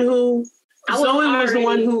the one who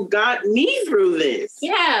got me through this.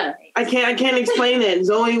 Yeah. I can't explain that.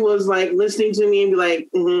 Zoe was like listening to me and be like,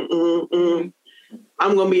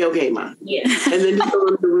 I'm gonna be okay, Mom. Yeah. And then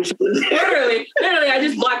just literally, I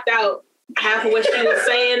just blocked out half of what she was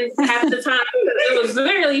saying half the time. It was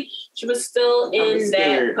literally, she was still in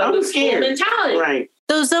that public school mentality. Right.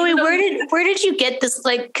 So Zoe, where did you get this?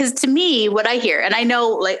 Like, because to me, what I hear, and I know,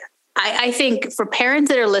 like, I think for parents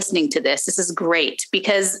that are listening to this is great,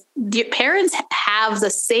 because your parents have the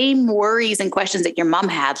same worries and questions that your mom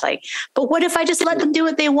had. Like, but what if I just let them do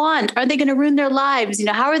what they want? Are they going to ruin their lives?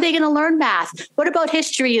 How are they going to learn math? What about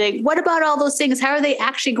history? Like, what about all those things? How are they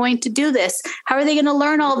actually going to do this? How are they going to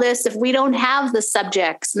learn all this if we don't have the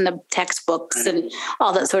subjects and the textbooks and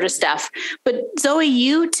all that sort of stuff? But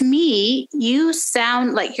Zoe, to me, you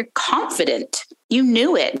sound like you're confident. You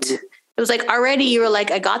knew it. It was like already you were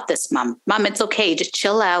like, I got this, Mom. Mom, it's okay. Just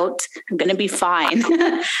chill out. I'm going to be fine.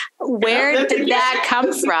 Where did that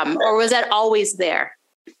come from? Or was that always there?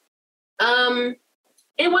 It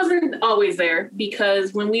wasn't always there,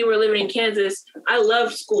 because when we were living in Kansas, I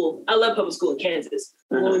loved school. I love public school in Kansas.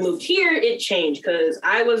 When we moved here, it changed because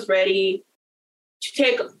I was ready to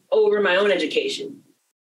take over my own education.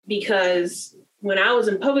 Because when I was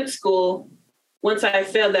in public school, once I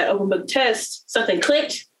failed that open book test, something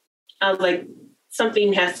clicked. I was like,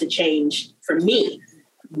 something has to change for me,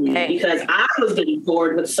 because I was getting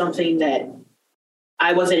bored with something that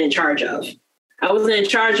I wasn't in charge of. I wasn't in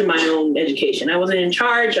charge of my own education. I wasn't in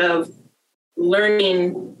charge of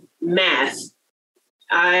learning math.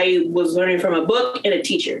 I was learning from a book and a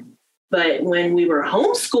teacher. But when we were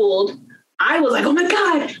homeschooled, I was like, oh my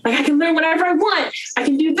God, like I can learn whatever I want. I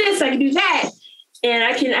can do this, I can do that. And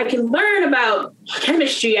I can learn about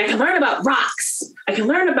chemistry. I can learn about rocks. I can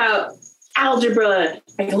learn about algebra.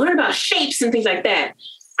 I can learn about shapes and things like that.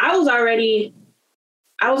 I was already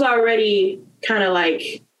kind of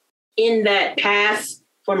like in that path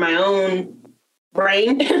for my own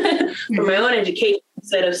brain, for my own education,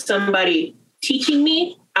 instead of somebody teaching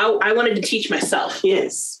me. I wanted to teach myself.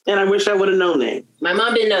 Yes. And I wish I would have known that. My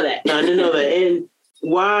mom didn't know that. No, I didn't know that. And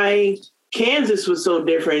why Kansas was so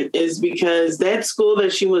different is because that school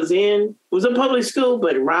that she was in was a public school,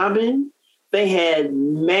 but Robin, they had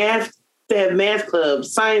math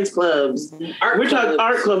clubs, science clubs, art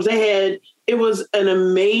clubs. They had It was an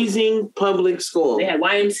amazing public school. They had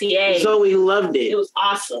YMCA. Zoe loved it. It was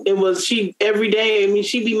awesome. It was, she, every day, I mean,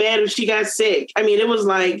 she'd be mad if she got sick. I mean, it was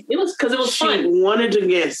like... It was because it was fun. She wanted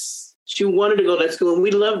to go to that school, and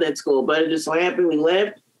we loved that school, but it just so happened we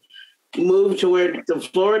left, moved to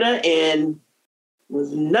Florida, and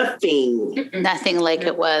was nothing. Nothing like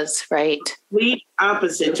it was, right? Complete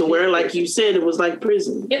opposite to where, like you said, it was like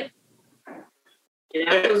prison. Yep. And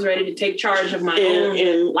I was ready to take charge of my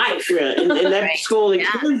own life. Yeah, and that Right. school in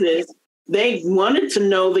Kansas, they wanted to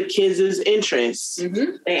know the kids' interests.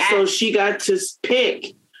 Mm-hmm. So she got to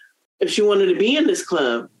pick if she wanted to be in this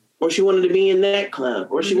club or she wanted to be in that club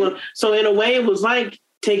or she wanted. So in a way, it was like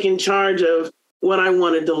taking charge of what I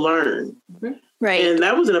wanted to learn. Mm-hmm. Right. And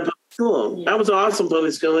that was in a public school. Yeah. That was an awesome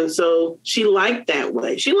public school. And so she liked that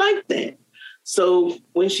way. She liked that. So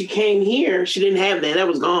when she came here, she didn't have that. That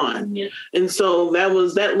was gone. Yeah. And so that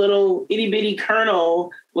was that little itty bitty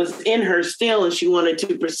kernel was in her still, and she wanted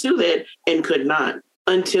to pursue that and could not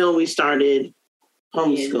until we started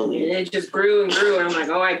homeschooling. And it just grew and grew. And I'm like,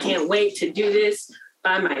 oh, I can't wait to do this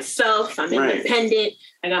by myself. I'm Right. independent.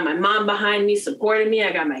 I got my mom behind me, supporting me.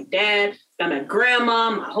 I got my dad, got my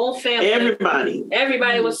grandma, my whole family.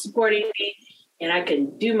 Everybody was supporting me. And I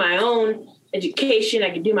could do my own education. I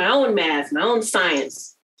could do my own math, my own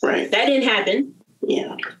science. Right. That didn't happen.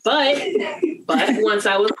 Yeah. But once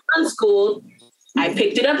I was unschooled, I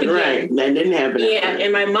picked it up again. Right. That didn't happen. Yeah.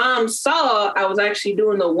 And my mom saw I was actually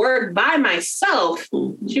doing the work by myself.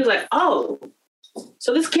 Mm-hmm. She was like, oh,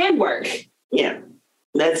 so this can work. Yeah.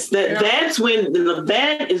 That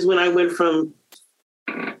is when I went from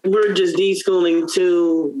we're just deschooling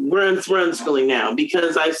to we're unschooling now,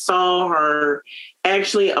 because I saw her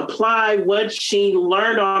actually apply what she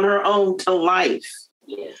learned on her own to life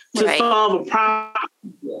to solve a problem.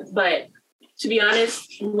 Yeah. But to be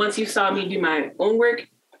honest, once you saw me do my own work,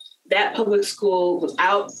 that public school was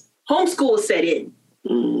out. Homeschool was set in.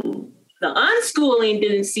 Mm. The unschooling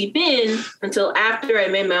didn't seep in until after I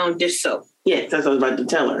made my own dish soap. Yes, that's what I was about to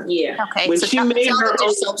tell her. Yeah. Okay. When so she tell made the her dish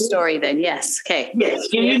own soap story then. Yes. Okay.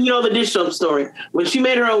 Yes, you know the dish soap story. When she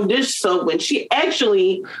made her own dish soap, when she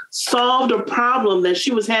actually solved a problem that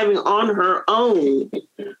she was having on her own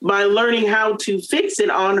by learning how to fix it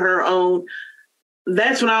on her own,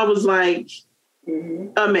 that's when I was like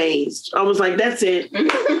amazed. I was like, that's it.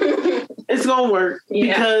 It's going to work.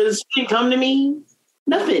 Yeah. Because she didn't come to me,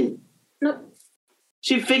 nothing. Nope.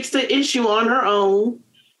 She fixed the issue on her own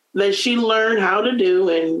that she learned how to do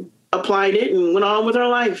and applied it and went on with her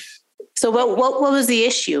life. So what was the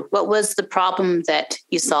issue? What was the problem that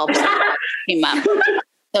you solved? Came up.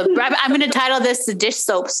 So I'm going to title this the dish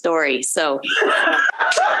soap story. So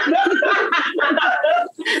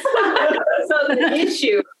the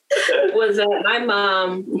issue was that my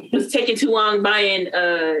mom was taking too long buying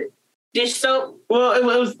dish soap. Well, it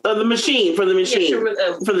was the machine for the machine.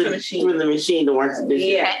 Yeah, for the machine to wash the dishes.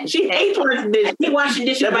 Yeah. She hates washing dishes. I hate washing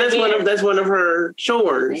dishes by hand. That's one of her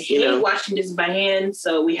chores. I hate washing dishes by hand,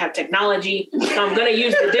 so we have technology. So I'm going to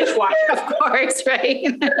use the dishwasher. of course, right?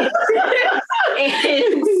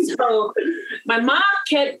 And so my mom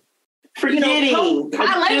kept forgetting.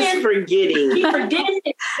 Just forgetting. Keep forgetting.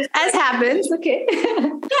 As happens. Okay.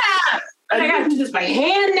 Yeah. I got to do this by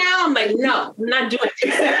hand now. I'm like, no, I'm not doing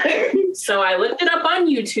it. So I looked it up on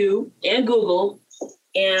YouTube and Google,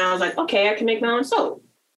 and I was like, okay, I can make my own soap.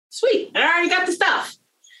 Sweet. I already got the stuff.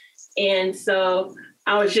 And so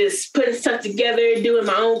I was just putting stuff together, doing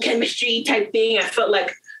my own chemistry type thing. I felt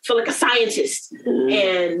like a scientist.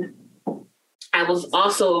 And I was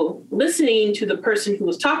also listening to the person who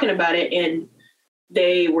was talking about it, and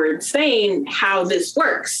they were saying how this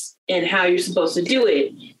works and how you're supposed to do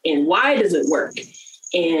it and why does it work.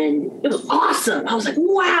 And it was awesome. I was like,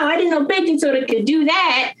 wow, I didn't know baking soda could do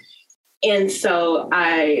that. And so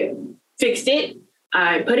I fixed it.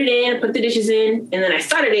 I put it in, put the dishes in, and then I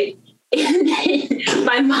started it. And then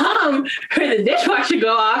my mom heard the dishwasher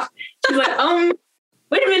go off. She's like,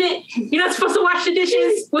 wait a minute, you're not supposed to wash the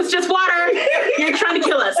dishes with just water. You're trying to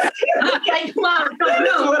kill us. I'm like, Mom,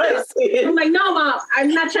 no. I'm like, no, Mom,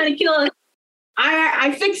 I'm not trying to kill us.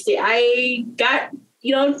 I fixed it. I got,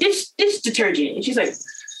 dish detergent. And she's like,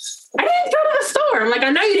 I didn't go to the store. I'm like, I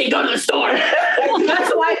know you didn't go to the store.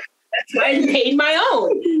 That's why I made my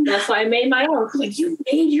own. That's why I made my own. She's like, you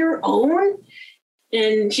made your own?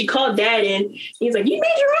 And she called Dad in. He's like, you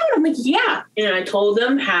made your own? I'm like, yeah. And I told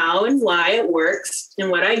him how and why it works and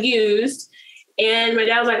what I used. And my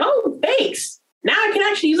dad was like, oh, thanks. Now I can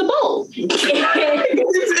actually use a bowl. And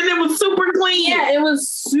it was super clean. Yeah, it was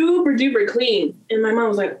super duper clean. And my mom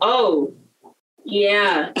was like, oh,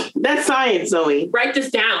 Yeah. That's science, Zoe. Write this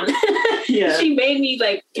down. Yeah. She made me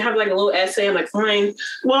like have like a little essay. I'm like, fine.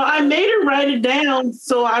 Well, I made her write it down,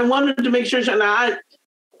 so I wanted to make sure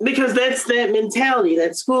because that's that mentality,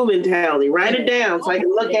 that school mentality. Write it down so I can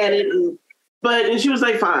look at it. And she was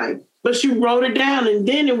like, fine. But she wrote it down, and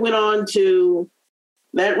then it went on to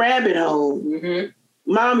that rabbit hole. Mm-hmm.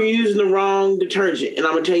 Mom, you're using the wrong detergent, and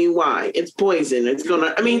I'm gonna tell you why. It's poison. It's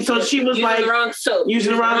gonna. I mean, so she was using like, the wrong soap.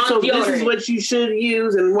 Using the wrong soap. Deodorant. This is what you should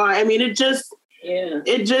use, and why. I mean, it just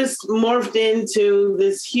morphed into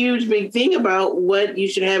this huge big thing about what you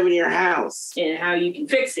should have in your house and how you can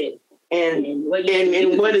fix it, and what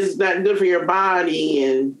is not good for your body,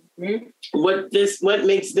 and what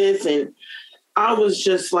makes this, and I was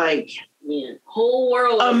just like. Yeah, whole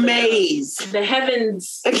world amazed. The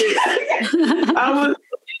heavens. I was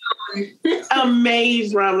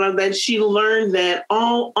amazed, Robin, that she learned that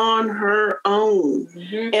all on her own.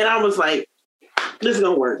 Mm-hmm. And I was like, this is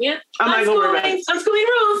gonna work. Yeah, I'm not gonna worry about it. Unschooling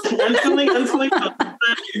rules. Unschooling.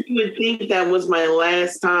 You would think that was my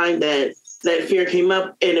last time that fear came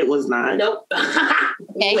up, and it was not. Nope.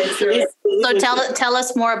 Okay. So tell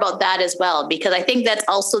us more about that as well, because I think that's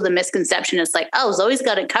also the misconception. It's like, oh, Zoe's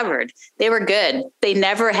got it covered. They were good. They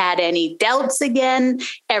never had any doubts again.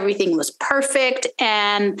 Everything was perfect.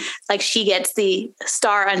 And like she gets the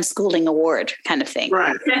Star Unschooling Award kind of thing.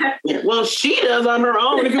 Right. Yeah. Well, she does on her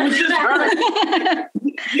own. If it was just her.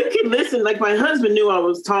 You can listen. Like my husband knew I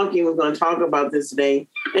was going to talk about this today.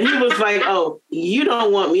 And he was like, oh, you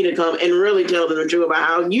don't want me to come and really tell them the truth about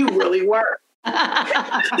how you really were. And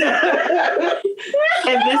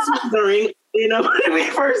this was during, when we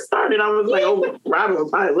first started, I was like, oh, Robin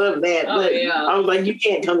would probably love that. But I was like, you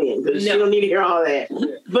can't come in because you don't need to hear all that.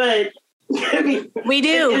 But I mean, we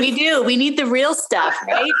do. We need the real stuff,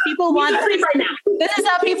 right? People want this right now. This is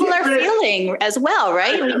how people are feeling as well,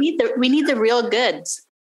 right? We need the real goods.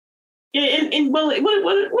 Yeah, and well, what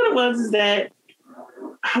it was is that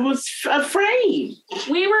I was afraid.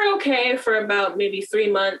 We were okay for about maybe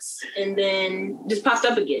 3 months, and then just popped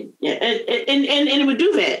up again. Yeah, and it would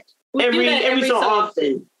do that every so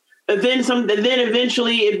often. And then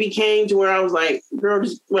eventually it became to where I was like, girl,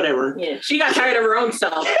 just whatever. Yeah, she got tired of her own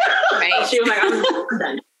self. Right? She was like,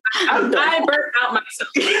 I'm done. I burnt out myself.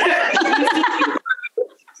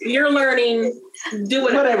 You're learning. Do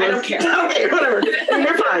whatever. I don't care. Okay, whatever.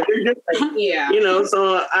 You're fine. You're fine. Yeah.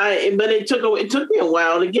 But it took me a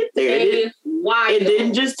while to get there. It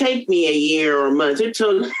didn't just take me a year or months. It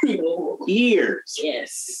took years.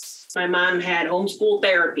 Yes. My mom had homeschool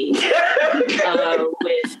therapy with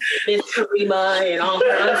Miss Karima and all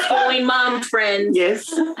her unschooling mom friends.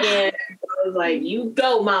 Yes. And I was like, you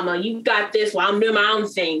go, mama. You got this while I'm doing my own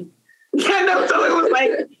thing. Yeah, no, so it was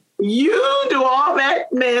like, you do all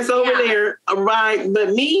that mess over there, right?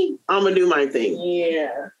 But me, I'm gonna do my thing.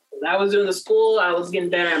 Yeah, I was doing the school. I was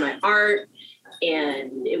getting better at my art,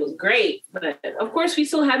 and it was great. But of course, we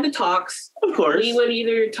still had the talks. Of course, we would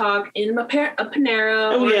either talk in a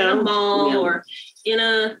Panera, or in a mall, or in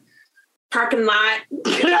a parking lot,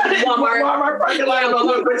 Walmart parking lot. About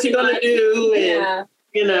what you gonna do, and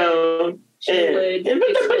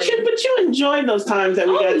But you enjoyed those times that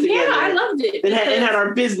we got together. Yeah, I loved it. And had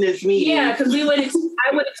our business meeting. Yeah, because I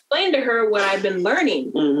would explain to her what I've been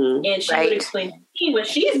learning, and she would explain to me what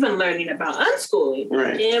she's been learning about unschooling.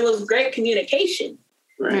 Right. And it was great communication,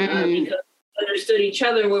 right? Because we understood each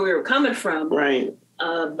other and where we were coming from, right?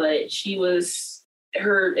 But it was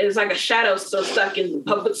like a shadow still stuck in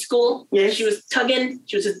public school. Yes. She was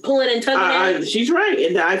just pulling and tugging. She's right,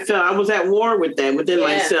 and I felt I was at war with that within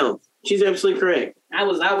myself. She's absolutely correct. I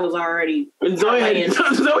was already. And Zoe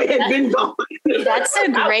had been gone. That's a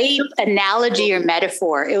great analogy or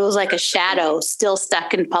metaphor. It was like a shadow still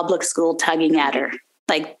stuck in public school tugging at her.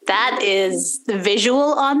 Like that is the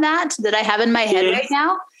visual on that I have in my head right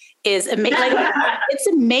now is amazing. Like, it's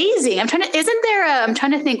amazing. I'm trying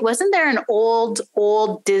to think, wasn't there an old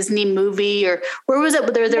Disney movie or where was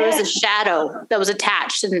it? There was a shadow that was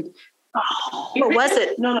attached and what was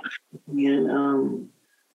it? No.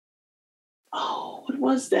 What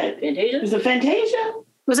was that? Fantasia? Was it Fantasia?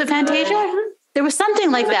 Was it Fantasia? There was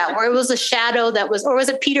something like that where it was a shadow that was, or was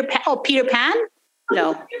it Peter Pan? Oh, Peter Pan?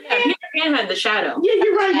 No. Yeah, Peter Pan had the shadow. Yeah,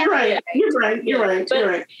 you're right. You're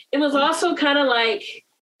right. It was also kind of like,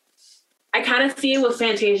 I kind of see it with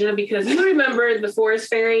Fantasia because you remember the Forest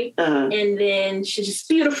Fairy, and then she's just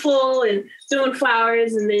beautiful and doing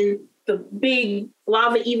flowers, and then the big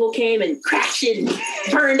lava evil came and crashed and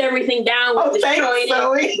burned everything down. Destroyed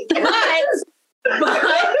it.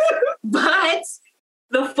 But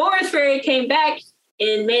the Forest Fairy came back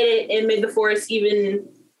and made the forest even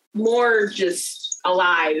more just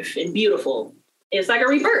alive and beautiful. It's like a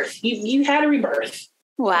rebirth. You had a rebirth.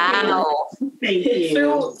 Wow. Thank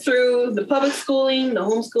you. Through the public schooling, the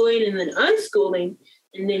homeschooling, and then unschooling,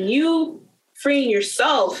 and then you freeing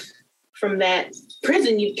yourself from that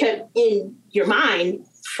prison you kept in your mind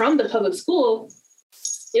from the public school.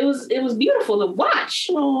 It was beautiful to watch.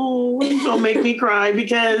 Oh, it's gonna make me cry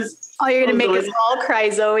because you're gonna make us all cry,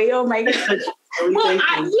 Zoe. Oh my God. Well,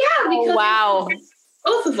 because wow.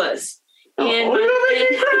 Both of us. And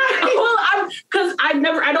because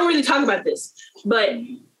I don't really talk about this, but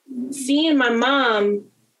seeing my mom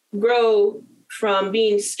grow from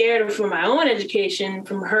being scared for my own education,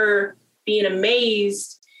 from her being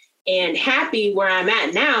amazed and happy where I'm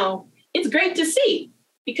at now, it's great to see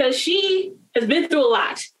because she has been through a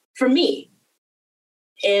lot for me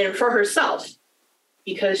and for herself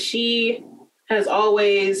because she's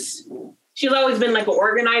always been like an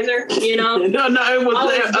organizer, you know? No, it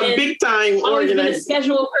was a big time organizer. Been a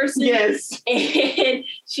schedule person. Yes. And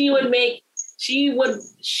she wanted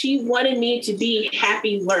me to be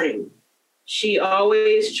happy learning. She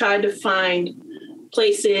always tried to find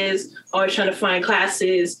places, always trying to find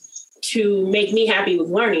classes to make me happy with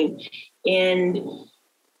learning. And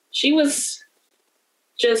she was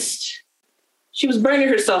burning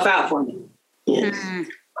herself out for me. Yes. Mm.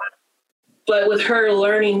 But with her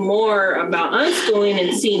learning more about unschooling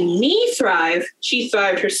and seeing me thrive, she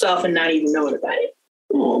thrived herself and not even knowing about it.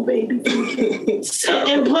 Oh, baby.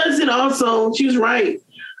 And plus it also, she was right.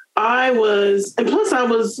 I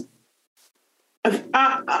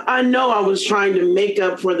know I was trying to make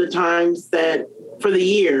up for the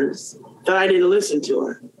years that I didn't listen to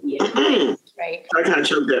her. Yeah. Right. I kind of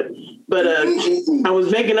choked up. But I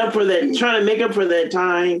was trying to make up for that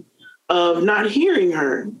time of not hearing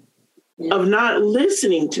her, of not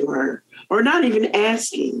listening to her, or not even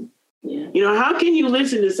asking. Yeah. You know, how can you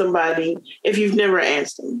listen to somebody if you've never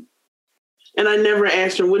asked them? And I never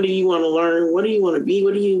asked her, what do you want to learn? What do you want to be?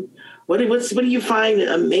 What do you find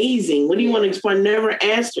amazing? What do you want to explore? I never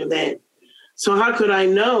asked her that. So how could I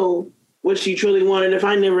know what she truly wanted if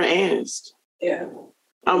I never asked? Yeah.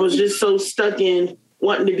 I was just so stuck in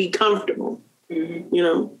wanting to be comfortable. Mm-hmm. You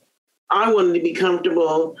know, I wanted to be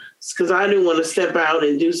comfortable because I didn't want to step out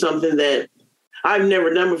and do something that I've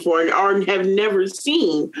never done before or have never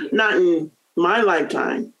seen, not in my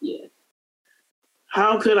lifetime. Yeah.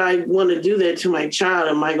 How could I want to do that to my child?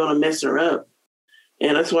 Am I going to mess her up?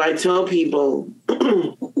 And that's why I tell people,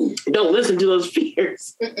 don't listen to those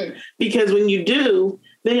fears. Because when you do,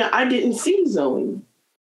 then I didn't see Zoe.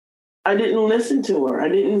 I didn't listen to her. I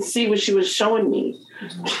didn't see what she was showing me.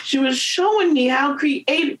 Mm-hmm. She was showing me how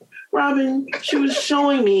creative, Robin, she was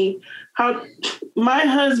showing me how my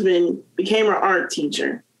husband became her art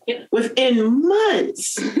teacher. Yep. Within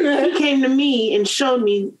months, he came to me and showed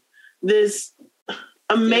me this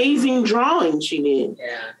amazing drawing she did.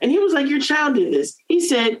 Yeah. And he was like, your child did this. He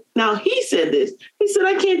said this. He said,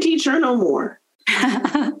 I can't teach her no more.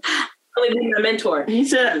 Only being a mentor. He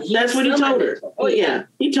said, that's what he told her. Oh, yeah.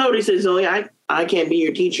 He told her, he said, Zoe, I can't be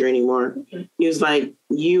your teacher anymore. Mm-hmm. He was like,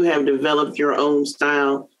 you have developed your own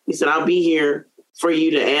style. He said, I'll be here for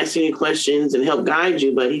you to ask any questions and help guide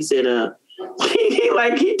you. But he said,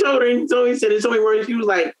 he told her, and Zoe said in so many words, he was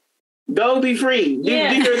like, go be free. Do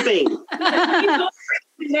your thing.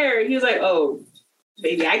 He was like, oh,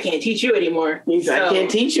 baby, I can't teach you anymore. He said, I can't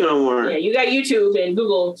teach you no more. Yeah, you got YouTube and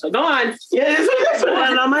Google, so go on. Yeah, that's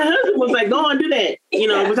what my husband was like, go on, do that,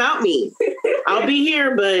 without me. I'll be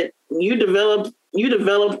here, but you developed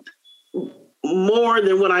more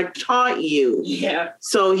than what I taught you. Yeah.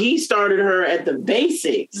 So he started her at the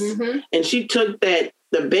basics, mm-hmm. and she took the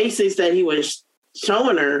basics that he was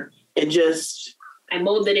showing her and just... I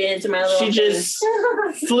molded it into my little She just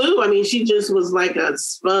flew. I mean, she just was like a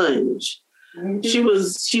sponge. Mm-hmm. She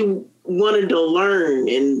wanted to learn,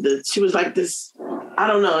 and she was like this, I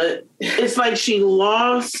don't know. It's like she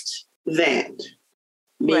lost that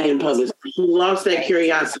being in public. She lost that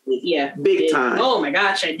curiosity. Yeah. Big time. Oh my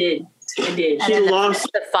gosh, I did. She lost.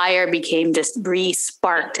 The fire became just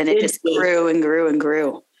re-sparked, and it just grew and grew and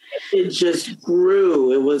grew. It just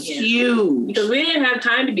grew. It was huge. Because we didn't have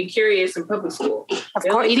time to be curious in public school. Of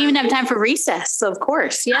course. You didn't even have time for recess. So of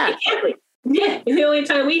course. Yeah. Exactly. Yeah. The only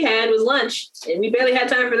time we had was lunch, and we barely had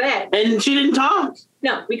time for that. And she didn't talk.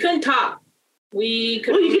 No, we couldn't talk. You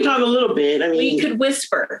could talk a little bit. I mean, we could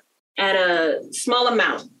whisper at a small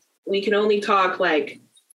amount. We could only talk like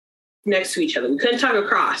next to each other. We couldn't talk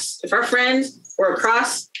across. If our friends were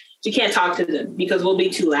across, we can't talk to them because we'll be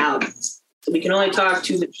too loud. So we can only talk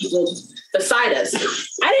to the people beside us.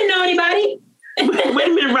 I didn't know anybody. Wait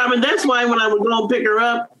a minute, Robin. That's why when I would go and pick her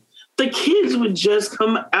up, the kids would just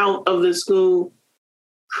come out of the school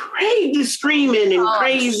crazy screaming and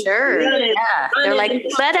crazy. Sure. Running. Yeah. They're like,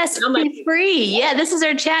 let us be free. Yeah, this is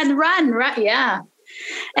our chance. Run. Yeah.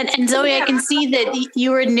 And Zoe, I can see that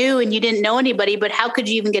you were new and you didn't know anybody, but how could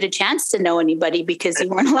you even get a chance to know anybody because you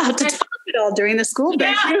weren't allowed to talk at all during the school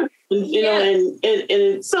day? Yeah.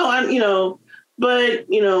 And so I'm, but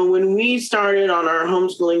when we started on our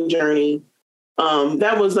homeschooling journey,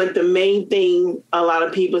 that was like the main thing. A lot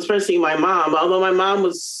of people, especially my mom, although my mom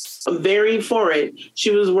was very for it,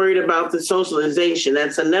 she was worried about the socialization.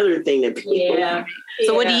 That's another thing that people. Yeah.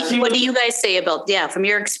 So what do you guys say about from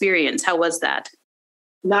your experience? How was that?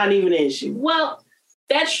 Not even an issue. Well,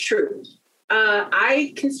 that's true.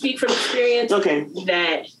 I can speak from experience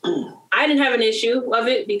that I didn't have an issue of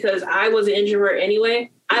it because I was an introvert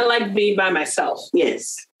anyway. I liked being by myself.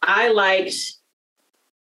 Yes. I liked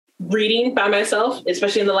reading by myself,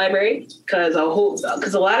 especially in the library, because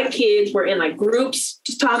a lot of kids were in like groups,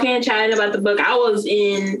 just talking and chatting about the book. I was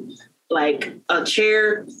in like a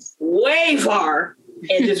chair way far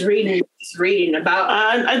and just reading about.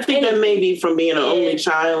 I think that may be from being an only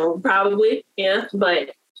child. Probably, yeah.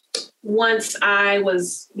 But once I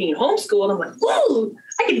was being homeschooled, I'm like, whoa,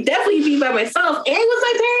 I could definitely be by myself and with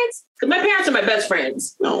my parents. Because my parents are my best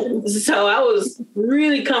friends. No. So I was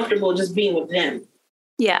really comfortable just being with them.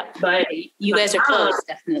 Yeah. But you guys are close,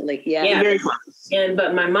 definitely. Yeah. Very close.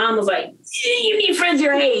 But my mom was like, you need friends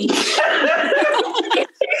your age.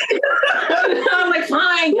 I'm like,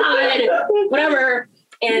 fine, God, whatever.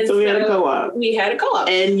 And so we had a co-op. We had a co-op.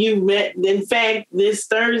 And you met, in fact, this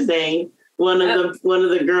Thursday, one of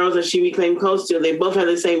the girls that she became close to, they both had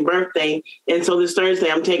the same birthday. And so this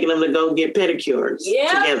Thursday, I'm taking them to go get pedicures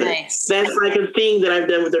together. Nice. That's like a thing that I've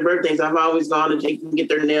done with their birthdays. I've always gone to take them get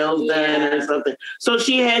their nails done or something. So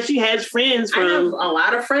she has friends from I have a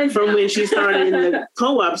lot of friends from now. when she started in the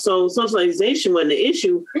co-op. So socialization wasn't the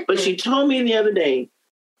issue. But she told me the other day,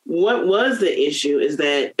 what was the issue is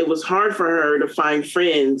that it was hard for her to find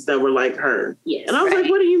friends that were like her. Yes, and I was like,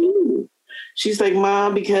 what do you mean? She's like,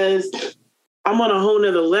 Mom, because I'm on a whole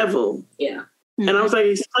nother level. Yeah. Mm-hmm. And I was like,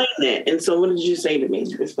 explain that. And so what did you say to me?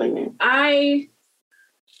 Explain that. I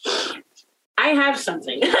have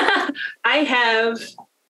something. I have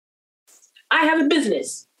a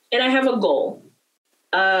business and I have a goal.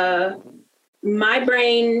 My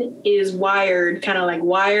brain is wired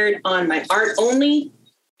on my art only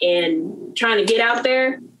and trying to get out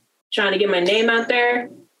there, trying to get my name out there,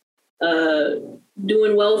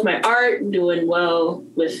 doing well with my art, doing well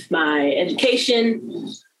with my education.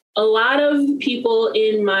 A lot of people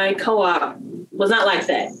in my co-op was not like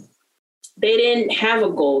that. They didn't have a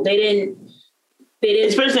goal. They didn't.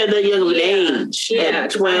 Especially at that young of an age. Yeah, at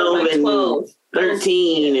 12 and 12,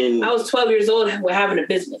 13. I was 12 years old with having a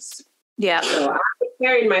business. Yeah. So I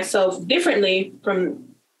carried myself differently from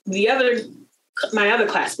my other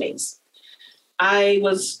classmates. I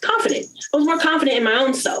was confident. I was more confident in my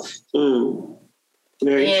own self.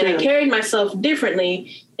 Very true. I carried myself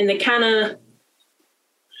differently, and they were kind of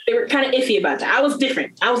iffy about that. I was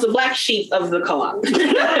different. I was the black sheep of the co-op. Me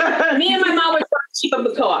and my mom were the black sheep of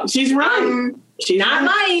the co-op. She's right. She's not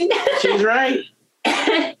right. mine. She's right.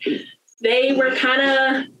 They were kind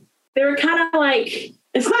of like.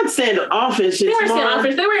 It's not standoffish. They were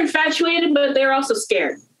standoffish. They were infatuated, but they were also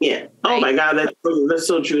scared. Yeah. Oh my God, that's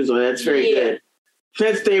so true. So that's very good.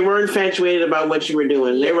 They were infatuated about what you were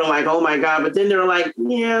doing. They were like, oh my God. But then they were like,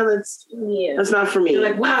 that's not for me. They're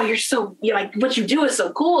like, wow, you're like, what you do is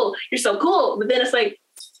so cool. You're so cool. But then it's like,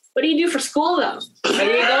 what do you do for school though? Are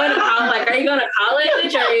you going to college? Are you going to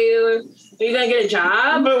college? Are you going to get a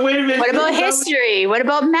job? But wait a minute. What about history? What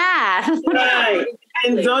about math? Right.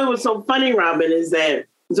 And Zoe was so funny, Robin, is that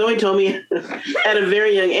Zoe told me at a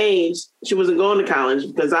very young age, she wasn't going to college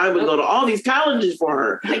because I would go to all these colleges for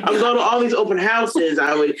her. I would go to all these open houses.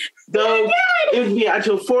 I would go, it would be went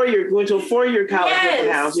to a 4-year college open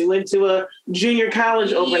house. We went to a junior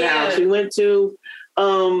college open house. We went to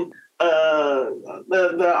the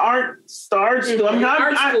art school. I mean,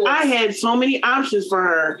 I had so many options for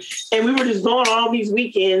her, and we were just going all these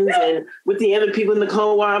weekends and with the other people in the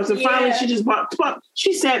co-ops. And finally,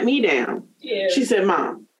 she sat me down. Yeah. She said,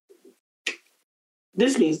 "Mom,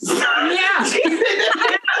 this needs to stop."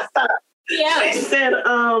 She said,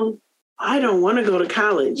 "I don't want to go to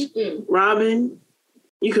college." Robin,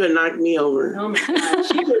 you could knock me over. Oh my God.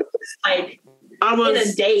 She was like. I was in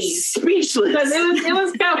a daze, speechless. Because it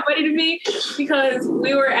was kind of funny to me because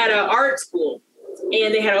we were at an art school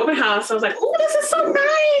and they had an open house. I was like, "Oh, this is so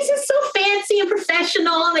nice! It's so fancy and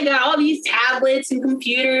professional." And they got all these tablets and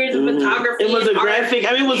computers and photography. It was a graphic.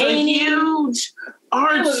 I mean, it was a huge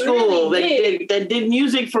art school really that did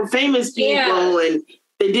music for famous people and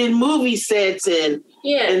they did movie sets and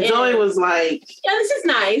Yeah. And Zoe was like, yeah, this is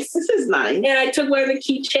nice. This is nice. And I took one of the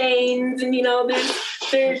keychains and,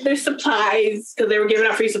 there's supplies because they were giving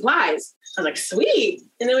out free supplies. I was like, sweet.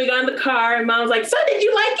 And then we got in the car and Mom was like, so did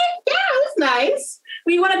you like it? Yeah, it was nice.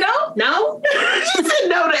 Well, you want to go? No. She said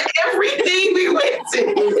no to everything we went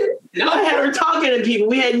to. No, I had her talking to people.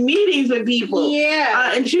 We had meetings with people.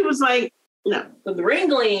 Yeah. And she was like, no. With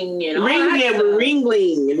Ringling and all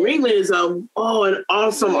Ringling. And Ringling is an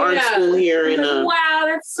awesome art school here. Wow,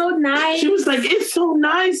 that's so nice. She was like, it's so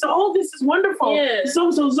nice. Oh, this is wonderful. Yeah. So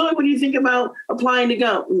Zoe, what do you think about applying to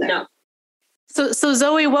go? No. So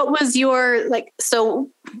Zoe, what was your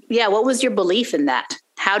what was your belief in that?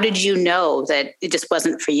 How did you know that it just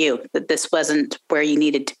wasn't for you, that this wasn't where you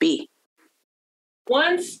needed to be?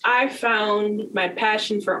 Once I found my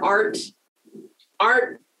passion for art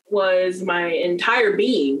was my entire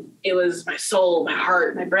being. It was my soul, my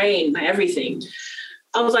heart, my brain, my everything.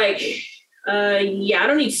 I was like, I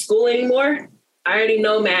don't need school anymore. I already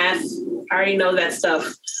know math. I already know that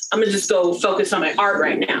stuff. I'm going to just go focus on my art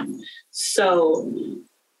right now. So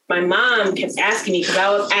my mom kept asking me, because I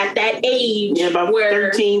was at that age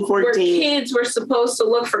where 13, 14. Where kids were supposed to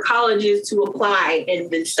look for colleges to apply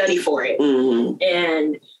and then study for it. Mm-hmm.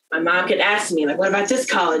 And my mom kept asking me, like, what about this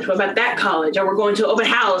college? What about that college? Or we're going to open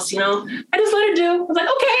house, I just let her do. I was like,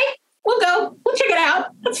 okay, we'll go. We'll check it out.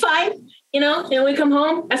 That's fine. And when we come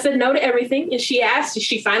home, I said no to everything. And she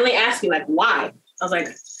finally asked me, like, why? I was like,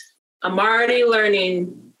 I'm already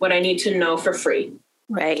learning what I need to know for free.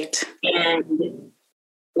 Right. And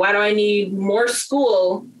why do I need more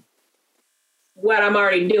school? What I'm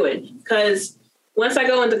already doing? Because once I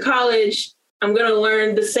go into college, I'm going to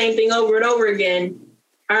learn the same thing over and over again.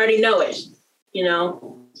 I already know it,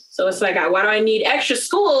 So it's like, why do I need extra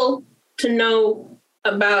school to know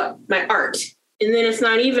about my art? And then it's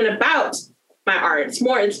not even about my art. It's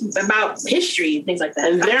about history and things like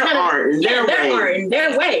that. And their art, in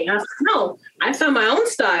their way. I was like, no, I found my own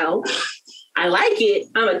style. I like it.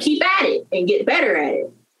 I'm going to keep at it and get better at it.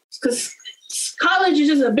 Because college is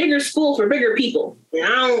just a bigger school for bigger people.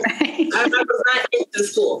 I was not into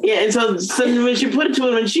school. Yeah, and so when she put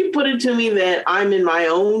it to me that I'm in my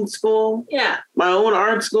own school, my own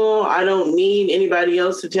art school, I don't need anybody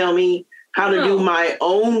else to tell me how to do my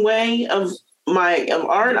own way of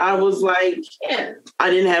art. I was like, I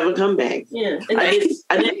didn't have a comeback. Yeah, I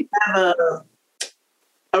didn't have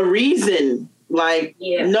a reason. Like,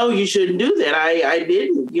 no, you shouldn't do that. I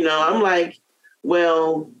didn't. I'm like,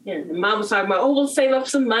 well, Mom was talking about, we'll save up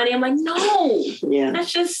some money. I'm like, no,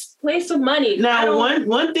 that's just waste of money. Now,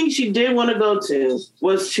 one thing she did want to go to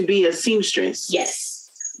was to be a seamstress. Yes.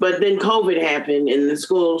 But then COVID happened and the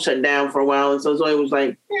school shut down for a while. And so Zoe was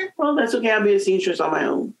like, well, that's okay. I'll be a seamstress on my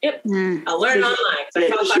own. Yep. I learned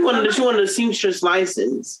online. She wanted a seamstress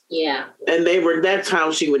license. Yeah. And that's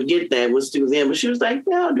how she would get that, was through them. But she was like,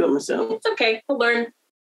 I'll do it myself. It's okay. I'll learn.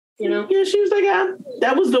 Yeah, she was like,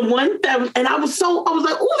 that was the one and I was like,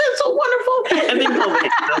 oh, that's so wonderful. And then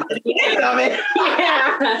COVID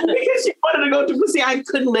happened. Because she wanted to go to pussy. I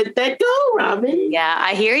couldn't let that go, Robin. Yeah,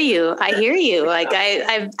 I hear you. Like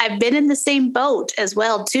I've been in the same boat as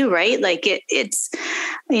well too, right? Like it's,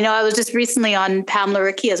 I was just recently on Pamela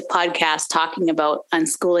Riccia's podcast talking about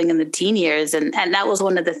unschooling in the teen years. And that was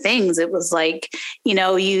one of the things. It was like,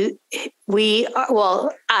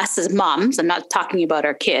 us as moms, I'm not talking about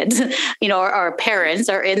our kids, our parents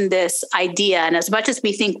are in this idea. And as much as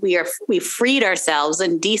we think we freed ourselves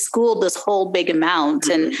and deschooled this whole big amount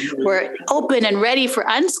and we're open and ready for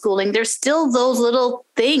unschooling, there's still those little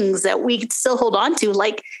things that we still hold on to,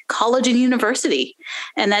 like college and university.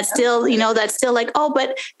 And that's still, that's still like,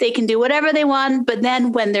 but they can do whatever they want. But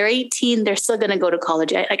then when they're 18, they're still going to go to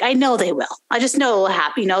college. I know they will. I just know it will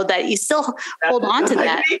happen, that you still hold on to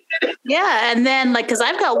that. Yeah. And then cause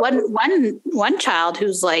I've got one child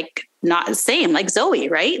who's like not the same, like Zoe,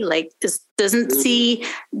 right? Like just doesn't see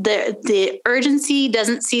the urgency,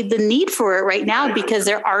 doesn't see the need for it right now because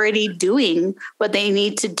they're already doing what they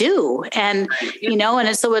need to do. And,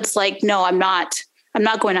 so it's like, no, I'm not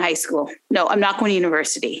going to high school. No, I'm not going to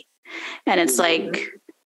university. And it's like,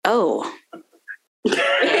 oh,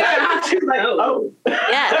 yeah, she's like, oh,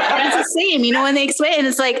 yeah, it's the same. When they explain,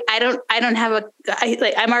 it's like I don't have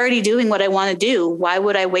I'm already doing what I want to do. Why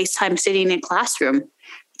would I waste time sitting in a classroom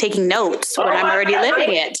taking notes when I'm already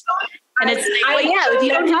living it? And it's like, you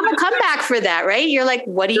don't have a comeback for that, right? You're like,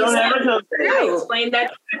 what do you say? I explain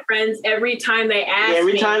that to my friends every time they ask.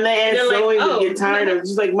 Every time they ask, Zoe would get tired of.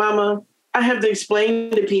 She's like, Mama, I have to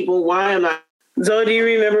explain to people why I'm not. Zoe, do you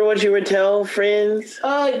remember what you would tell friends?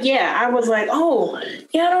 Yeah. I was like, I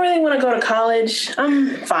don't really want to go to college.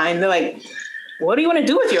 I'm fine. They're like, what do you want to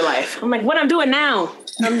do with your life? I'm like, what I'm doing now.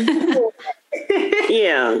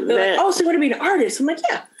 Yeah. They're like, oh, so you want to be an artist? I'm like,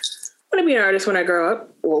 yeah. I want to be an artist when I grow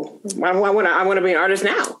up. Well, I want to be an artist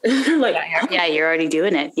now. Like, yeah, you're already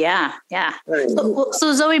doing it. Yeah.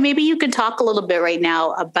 So Zoe, maybe you could talk a little bit right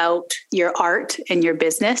now about your art and your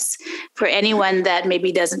business for anyone that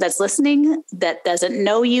maybe that's listening, that doesn't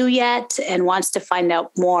know you yet and wants to find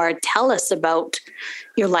out more. Tell us about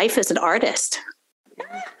your life as an artist.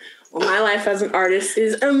 Well, my life as an artist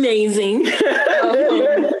is amazing.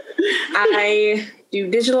 I do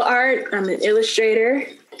digital art. I'm an illustrator.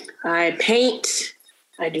 I paint,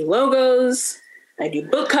 I do logos, I do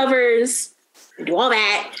book covers, I do all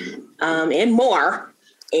that, and more.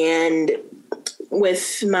 And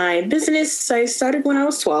with my business, I started when I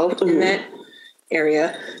was 12 in that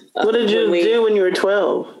area. What did you do when you were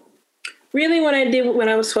 12? Really, what I did when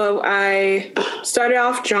I was 12, I started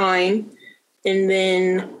off drawing, and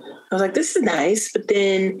then I was like, this is nice. But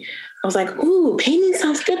then I was like, ooh, painting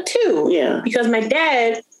sounds good too. Yeah. Because my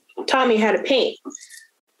dad taught me how to paint.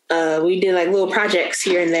 We did like little projects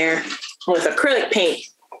here and there with acrylic paint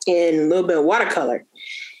and a little bit of watercolor.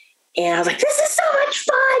 And I was like, this is so much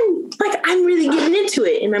fun. Like, I'm really getting into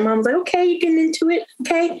it. And my mom was like, okay, you're getting into it.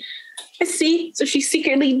 Okay, I see. So she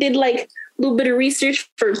secretly did like a little bit of research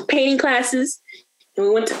for painting classes. And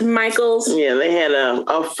we went to Michael's. Yeah, they had a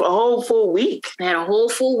whole full week. They had a whole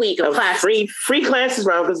full week of classes. Free classes,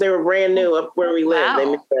 Rob, because they were brand new up where we lived. Wow. They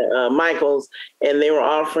met at Michael's, and they were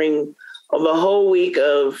offering the whole week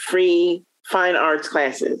of free fine arts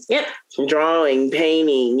classes. Yep. Drawing,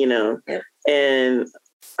 painting, Yep. And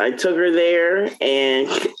I took her there, and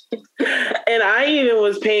I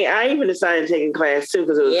even decided to take a class too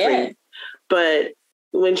because it was free. But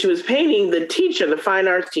when she was painting, the teacher, the fine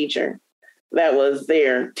arts teacher that was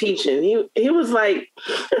there teaching, he was like,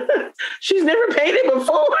 she's never painted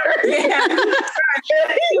before. Yeah.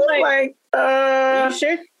 He was like, you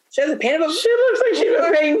sure? She hasn't painted before? She looks like she's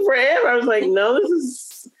been painting forever. I was like, no, this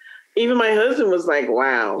is... Even my husband was like,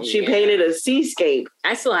 wow. She painted a seascape.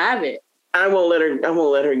 I still have it. I won't let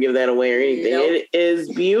her give that away or anything. Nope. It is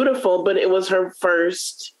beautiful, but it was her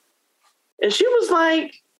first. And she was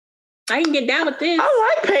like, I can get down with this.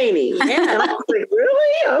 I like painting. Yeah. And I was like,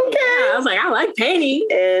 really? Okay. Yeah, I was like, I like painting.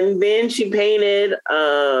 And then she painted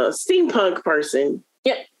a steampunk person.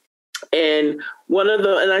 Yep. And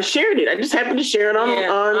and I shared it. I just happened to share it on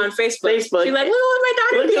Facebook. She's like, look what my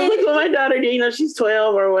daughter did. Look what my daughter did. She's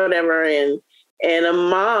 12 or whatever. And a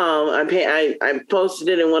mom, I posted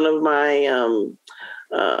it in one of my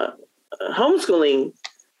homeschooling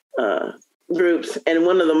groups. And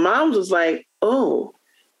one of the moms was like, oh,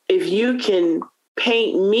 if you can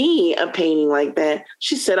paint me a painting like that,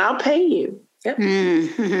 she said, I'll pay you. Yep.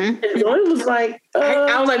 Mm-hmm. And Zoe was like,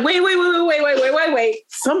 I was like, wait.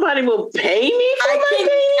 Somebody will pay me for my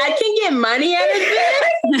painting? I can get money out of this?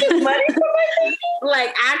 I can get money for my painting?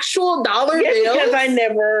 Like actual dollar bills? Because I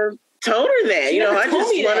never told her that. I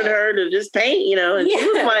just wanted her to just paint, and she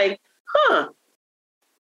was like, huh.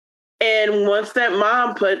 And once that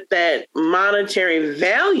mom put that monetary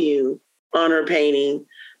value on her painting,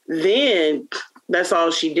 then that's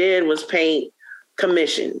all she did was paint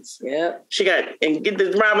commissions. Yeah. She got, and get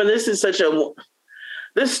this, Robin, this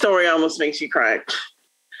story almost makes you cry.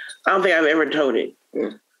 I don't think I've ever told it.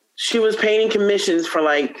 Mm. She was painting commissions for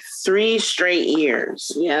like 3 straight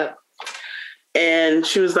years. Yeah. And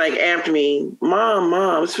she was like, after me,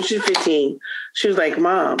 Mom, so she's 15. She was like,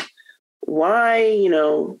 Mom, why,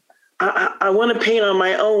 I want to paint on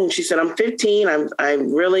my own. She said, I'm 15.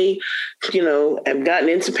 I'm really, I've gotten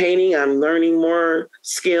into painting. I'm learning more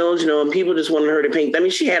skills, and people just wanted her to paint. I mean,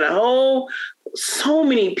 she had so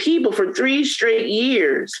many people for 3 straight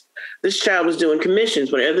years. This child was doing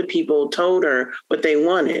commissions when other people told her what they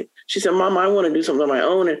wanted. She said, Mom, I want to do something on my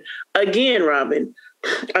own. And again, Robin,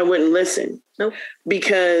 I wouldn't listen. Nope.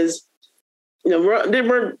 Because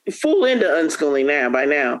we're full into unschooling by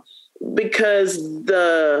now. Because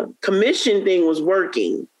the commission thing was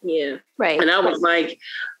working. Yeah. Right. And I was like,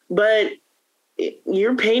 but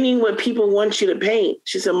you're painting what people want you to paint.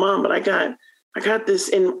 She said, Mom, but I got this,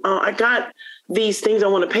 and I got these things I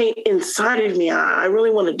want to paint inside of me. I really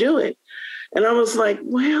want to do it. And I was like,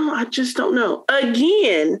 well, I just don't know.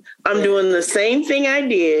 Again, I'm doing the same thing I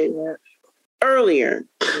did earlier.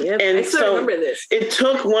 Yep. And I still remember this. It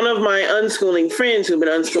took one of my unschooling friends who'd been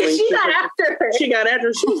unschooling. She got after her.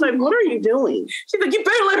 She was like, what are you doing? She's like, you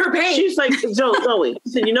better let her paint. She's like, Zoe.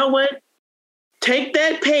 She said, you know what? Take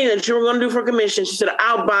that paint that you were going to do for commission. She said,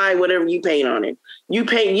 I'll buy whatever you paint on it. You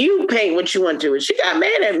paint what you want to. And she got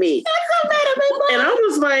mad at me. I got mad at my mom. And I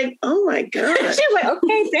was like, oh my God. She was like,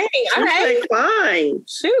 okay, dang. All right. Like, fine.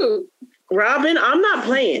 Shoot. Robin, I'm not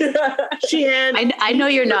playing. She had. I know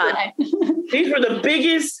you're not. These were the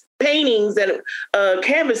biggest paintings that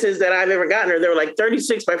canvases that I've ever gotten her. They were like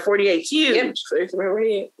 36 by 48, huge. Yep, 36 by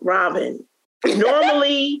 48. Robin.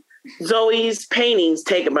 Normally, Zoe's paintings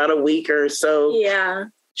take about a week or so. Yeah.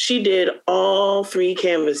 She did all 3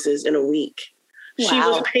 canvases in a week. Wow. She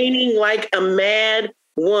was painting like a mad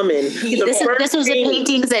woman. This was the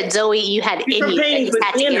paintings that Zoe you had in you. Paintings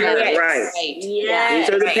within her, right? Yeah. These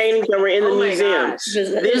are the paintings that were in the museum.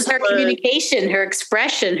 This was her communication, her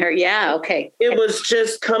expression, okay. It was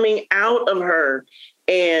just coming out of her,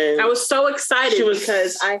 and I was so excited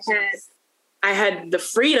because I had the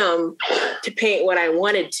freedom to paint what I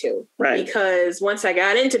wanted to. Right. Because once I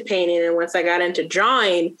got into painting and once I got into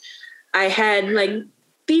drawing, I had like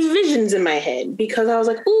these visions in my head because I was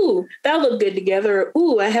like, ooh, that'll look good together. Or,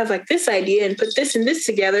 ooh, I have like this idea and put this and this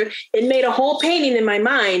together. It made a whole painting in my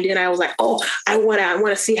mind. And I was like, oh, I want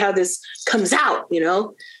to see how this comes out, you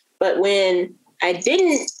know? But when I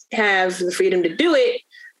didn't have the freedom to do it,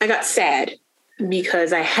 I got sad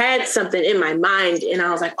because I had something in my mind and I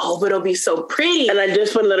was like, oh, but it'll be so pretty. And I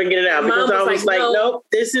just wouldn't let her get it out because I was like, nope,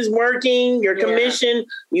 this is working. Your commission,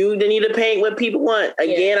 you need to paint what people want.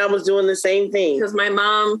 Again, I was doing the same thing. Because my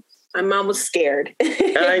mom was scared.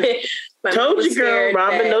 I told you, girl,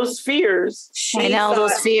 Robin, those fears. I know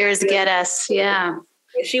those fears get us. Yeah.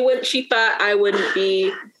 She thought I wouldn't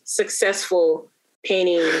be successful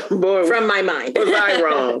painting from my mind. Was I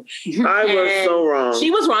wrong? I was so wrong. She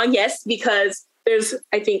was wrong, yes, because there's,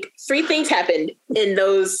 I think, 3 things happened in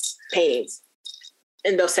those paintings,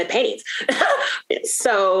 in those said paintings.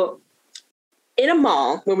 So in a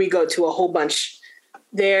mall, when we go to a whole bunch,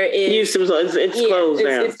 there is... It's closed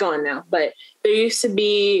now. It's gone now. But there used to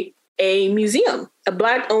be a museum, a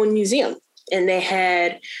Black-owned museum, and they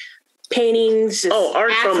had paintings,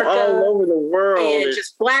 art Africa, from all over the world, and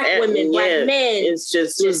just Black women, Black men. It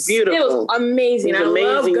was beautiful. It was amazing. It was I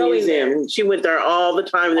love going museum. there. She went there all the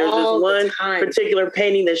time. There was this one particular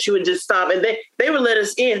painting that she would just stop, and they would let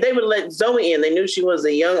us in. They would let Zoe in. They knew she was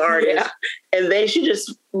a young artist, and she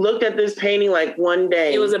just looked at this painting like one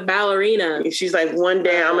day. It was a ballerina. And she's like, one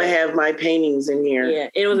day I'm gonna have my paintings in here. Yeah,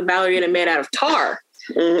 it was a ballerina made out of tar.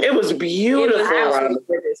 It was beautiful.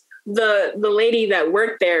 The lady that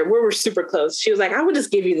worked there, we were super close. She was like, I would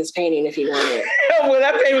just give you this painting if you wanted it. Well,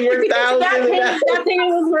 that painting was worth thousands. That painting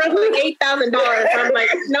was worth like $8,000. I'm like,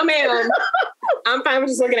 no, ma'am. I'm fine with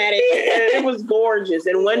just looking at it. It was gorgeous.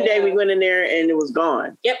 And one day we went in there and it was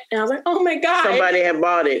gone. Yep. And I was like, oh my God. Somebody had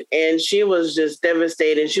bought it. And she was just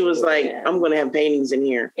devastated. She was like, I'm going to have paintings in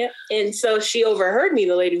here. Yep. And so she overheard me,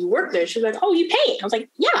 the lady who worked there. She was like, oh, you paint? I was like,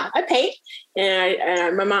 yeah, I paint.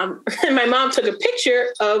 And my mom took a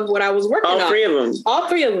picture of what I was working on. All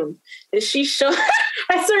 3 of them. And she showed,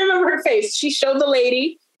 I still remember her face. She showed the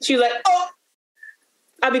lady. She was like, oh,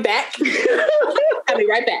 I'll be back. I'll be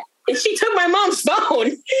right back. And she took my mom's phone.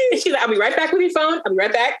 And she's like, I'll be right back with your phone. I'll be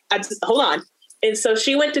right back. Hold on. And so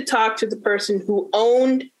she went to talk to the person who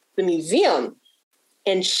owned the museum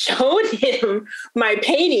and showed him my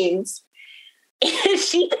paintings. And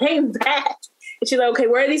she came back. And she's like, okay,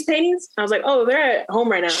 where are these paintings? I was like, oh, they're at home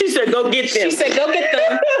right now. She said, go get them. She said, go get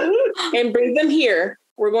them and bring them here.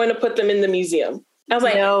 We're going to put them in the museum. I was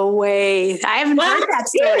like, no way. I haven't heard that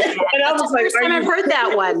story yet. And I was like, first time I've heard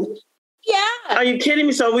that one. Yeah. Are you kidding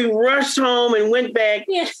me? So we rushed home and went back,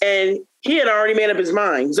 and he had already made up his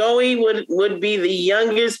mind. Zoe would be the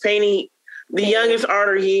youngest youngest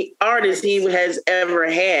artist he has ever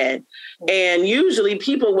had. And usually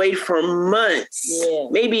people wait for months,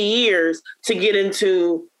 maybe years, to get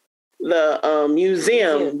into the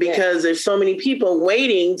museum because there's so many people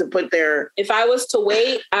waiting to put their... If I was to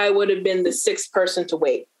wait, I would have been the 6th person to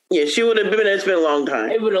wait. Yeah, she would have been. It's been a long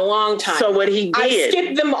time. It would have been a long time. So what he did, I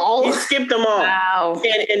skipped them all. He skipped them all. Wow.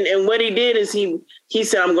 And what he did is he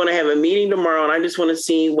said, I'm going to have a meeting tomorrow, and I just want to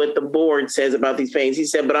see what the board says about these paintings. He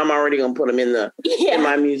said, but I'm already going to put them in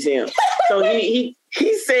my museum. So he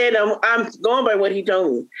said, I'm going by what he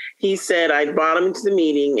told me. He said, I brought him into the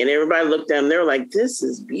meeting, and everybody looked at him. They were like, this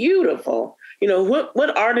is beautiful. You know,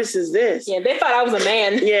 what artist is this? Yeah, they thought I was a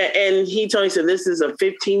man. Yeah, and he said, this is a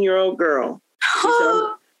 15-year-old girl.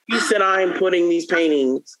 He said, I am putting these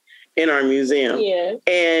paintings in our museum. Yeah.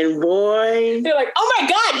 And boy. They're like, oh my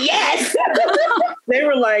God, yes. They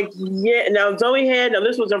were like, yeah. Now,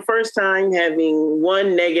 this was her first time having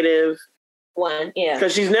one negative. One, yeah.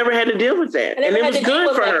 Because she's never had to deal with that. And it was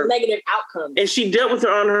good for her. Negative outcome. And she dealt with it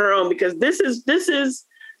on her own because this is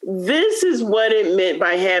what it meant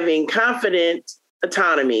by having confident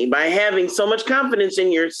autonomy, by having so much confidence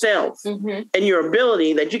in yourself and your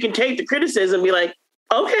ability that you can take the criticism and be like,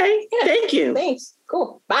 okay, thank you. Thanks.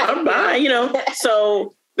 cool. Bye. Bye. You know,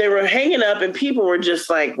 so they were hanging up and people were just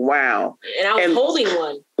like, wow. And I was holding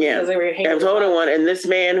one. Yeah. They were I was holding one. And this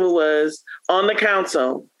man who was on the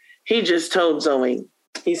council, he just told Zoe,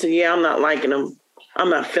 he said, yeah, I'm not liking him. I'm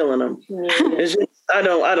not feeling him. It's just, I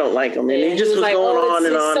don't like him. And he just was like, going on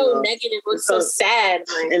and on. It's so negative. It's so sad.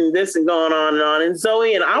 Like, and this and going on and on. And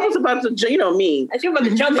Zoe and I was about to, you know me. I was about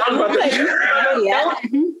to jump in.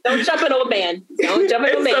 Don't jump in, old man. Don't jump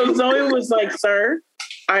in, old man. So Zoe was like, sir,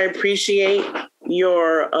 I appreciate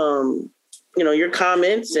your, you know, your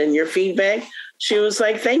comments and your feedback. She was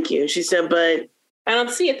like, thank you. She said, but I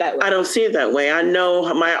don't see it that way. I don't see it that way. I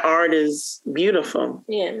know my art is beautiful.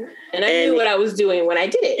 Yeah. And I knew what I was doing when I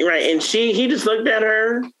did it. Right. And he just looked at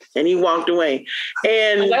her and he walked away.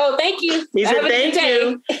 And I was like, oh, thank you. He said, thank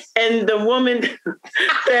you. And the woman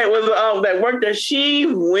that worked there, she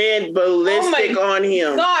went ballistic on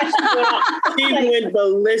him. Gosh. She went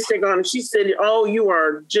ballistic on him. She said, oh, you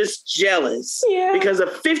are just jealous. Yeah. Because a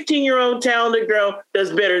 15-year-old talented girl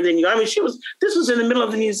does better than you. I mean, this was in the middle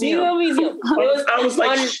of the museum. I was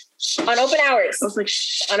like, on open hours. I was like,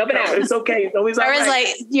 on open hours. It's okay. It's always all right. I was like,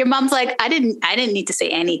 your mom's like, I didn't need to say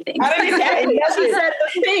anything.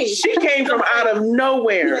 She came from out of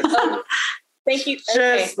nowhere. Thank you.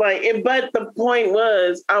 Just like, but the point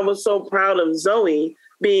was, I was so proud of Zoe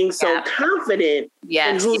being so confident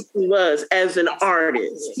in who she was as an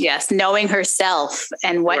artist. Yes, knowing herself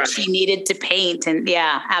and what she needed to paint. And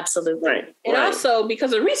absolutely. Right. And also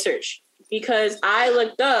because of research, because I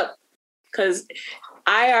looked up, because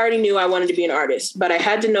I already knew I wanted to be an artist, but I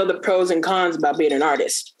had to know the pros and cons about being an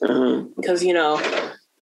artist. Because, you know,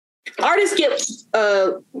 artists get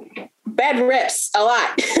bad reps a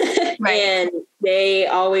lot. And they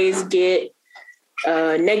always get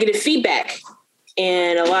negative feedback.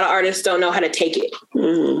 And a lot of artists don't know how to take it.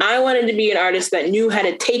 I wanted to be an artist that knew how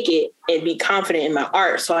to take it and be confident in my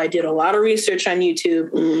art. So I did a lot of research on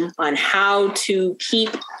YouTube on how to keep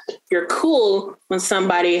your cool when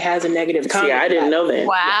somebody has a negative comment. Yeah, I didn't know that.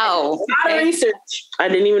 Wow. A lot of research. I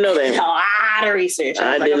didn't even know that. A lot of research.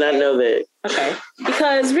 I did not know that. Okay.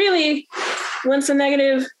 Because really, once a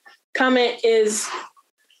negative comment is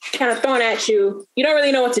kind of thrown at you, you don't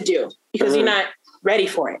really know what to do because you're not ready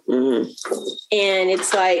for it. And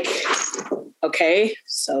it's like, okay,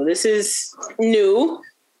 so this is new,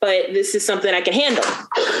 but this is something I can handle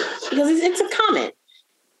because it's a comment.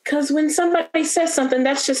 Because when somebody says something,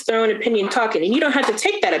 that's just their own opinion talking, and you don't have to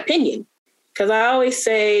take that opinion. Because I always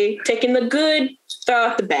say, taking the good, throw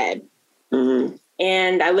out the bad,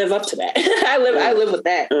 and I live up to that. I live with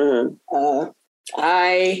that.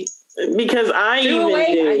 I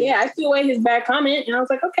threw away his bad comment, and I was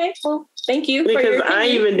like, okay, well, thank you. Because I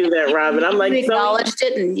even do that, Robin. I'm like, acknowledged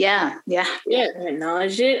it, and I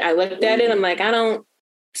acknowledged it. I looked at it. I'm like, I don't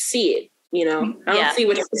see it. You know, I don't see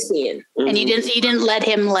what you're seeing. And you didn't let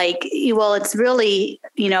him it's really,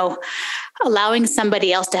 allowing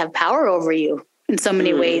somebody else to have power over you in so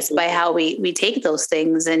many ways by how we take those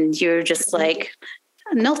things. And you're just like,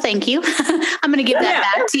 no, thank you. I'm going to give that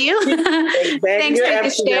back to you. Thanks for the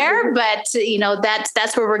share. But,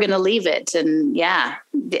 that's where we're going to leave it. And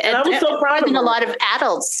and I was so proud of a lot of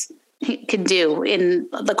adults can do in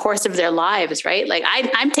the course of their lives, right? Like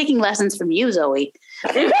I'm taking lessons from you, Zoe.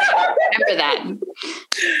 Remember that.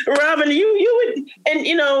 Robin, you would, and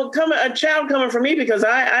a child coming from me, because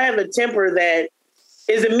I have a temper that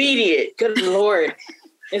is immediate. Good Lord.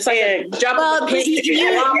 It's like a drop of a pin.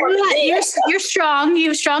 You're strong. You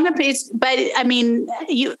have strong opinions, but I mean,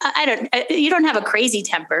 you don't have a crazy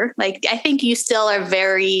temper. Like I think you still are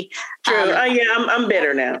very true. I'm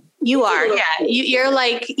better now. You are, You're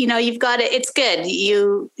like, you've got it. It's good.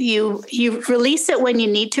 You release it when you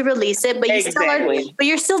need to release it, but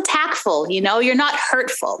you're still tactful. You're not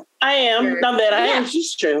hurtful. I am. Not that I am.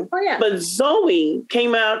 She's true. Oh, yeah. But Zoe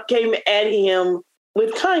came at him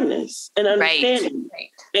with kindness and understanding. Right.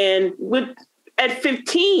 And at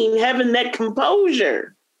 15, having that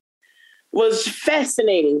composure was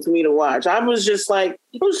fascinating to me to watch. I was just like,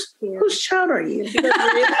 whose child are you?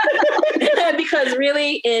 Because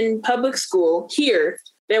really in public school here,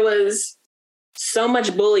 there was so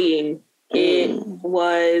much bullying. It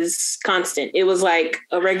was constant. It was like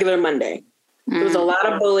a regular Monday. There was a lot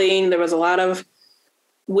of bullying. There was a lot of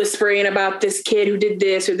whispering about this kid who did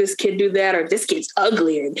this or this kid do that, or this kid's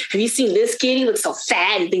ugly. And have you seen this kid? He looks so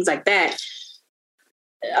fat and things like that.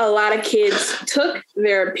 A lot of kids took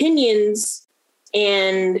their opinions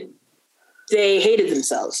and they hated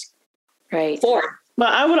themselves. Right. For it.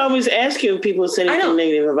 But I would always ask you if people said anything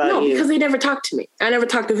negative about you. Because they never talked to me. I never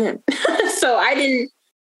talked to him. So I didn't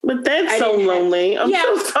But that's so lonely. I'm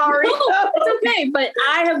so sorry. No, it's okay. But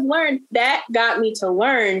I have learned that got me to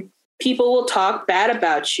learn people will talk bad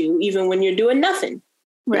about you even when you're doing nothing.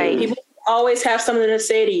 Right. People always have something to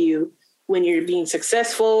say to you when you're being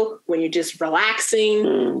successful, when you're just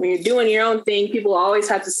relaxing, when you're doing your own thing. People always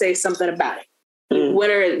have to say something about it,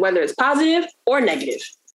 whether it's positive or negative.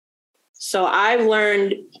 So I've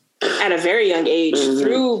learned at a very young age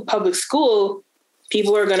through public school,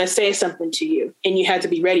 people are going to say something to you and you have to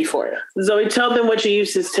be ready for it. Zoe, tell them what you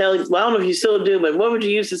used to tell. Well, I don't know if you still do, but what would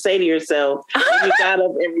you used to say to yourself when you got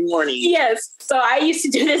up every morning? Yes. So I used to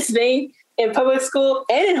do this thing in public school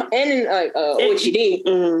and in OHD.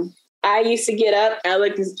 Mm-hmm. I used to get up. I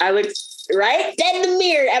looked right dead in the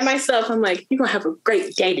mirror at myself. I'm like, you're gonna have a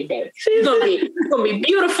great day today. You're gonna be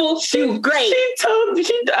beautiful. Do great. She told herself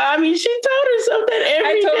that every day.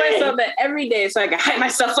 I told myself that every day so I could hype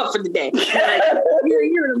myself up for the day. Like,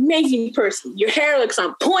 you're an amazing person. Your hair looks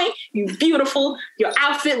on point. You're beautiful. Your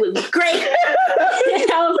outfit looks great.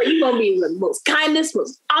 I was like, you're gonna be the most kindest,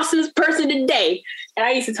 most awesomest person today. And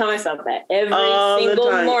I used to tell myself that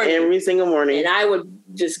every single morning. And I would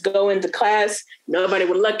just go into class. Nobody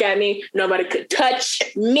would look at me. Nobody could touch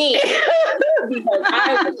me because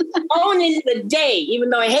I was owning the day, even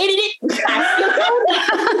though I hated it. I still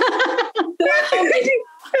owned it.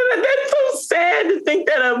 That's so sad to think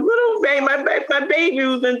that a little baby, my baby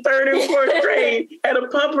who's in 3rd and 4th grade, had to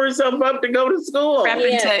pump herself up to go to school.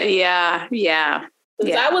 Yeah.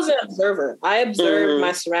 I was an observer. I observed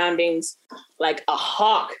my surroundings like a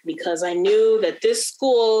hawk because I knew that this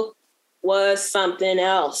school was something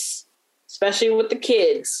else, especially with the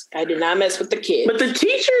kids. I did not mess with the kids. But the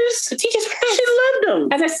teachers, she loved them.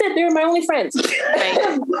 As I said, they were my only friends.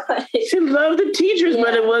 She loved the teachers,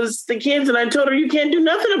 but it was the kids. And I told her, you can't do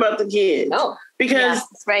nothing about the kids. No. Because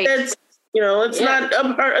that's, it's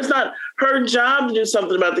not her job to do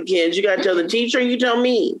something about the kids. You got to tell the teacher, you tell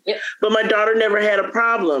me. Yep. But my daughter never had a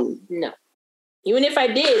problem. No. Even if I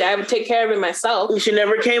did, I would take care of it myself. She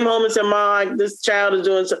never came home and said, Mom, this child is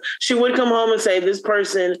doing so. She would come home and say, this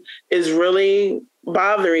person is really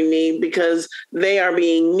bothering me because they are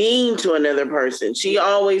being mean to another person. She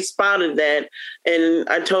always spotted that. And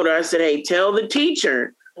I told her, I said, hey, tell the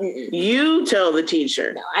teacher. You tell the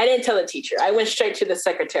teacher. No, I didn't tell the teacher. I went straight to the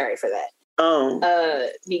secretary for that. Oh.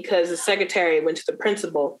 Because the secretary went to the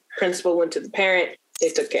principal went to the parent. They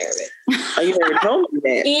took care of it. Oh, you never told me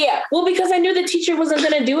that. Yeah. Well, because I knew the teacher wasn't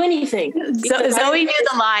going to do anything. So Zoe knew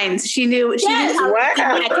the lines. She knew. She knew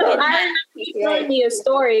how She told me a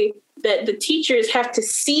story that the teachers have to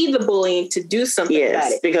see the bullying to do something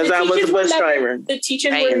about it. Because I was a bus driver. The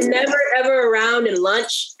teachers were never, ever around in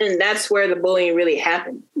lunch, and that's where the bullying really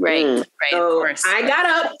happened. Right, right, so of course. I got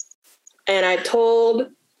up, and I told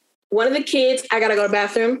one of the kids, I got to go to the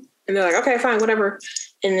bathroom. And they're like, okay, fine, whatever.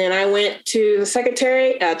 And then I went to the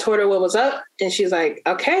secretary. I told her what was up. And she's like,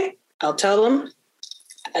 okay, I'll tell them.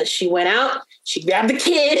 She went out. She grabbed the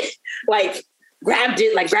kid, grabbed by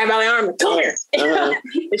the arm. Come here.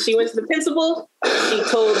 And she went to the principal. She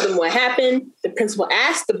told them what happened. The principal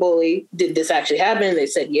asked the bully, did this actually happen? They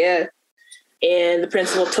said, yeah. And the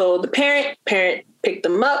principal told the parent. Parent picked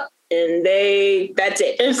them up. And that's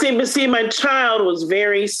it. And see, my child was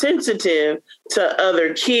very sensitive to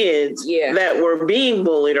other kids that were being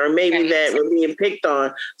bullied or maybe that were being picked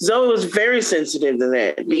on. Zoe was very sensitive to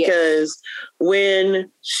that because when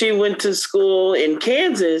she went to school in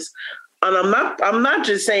Kansas, and I'm not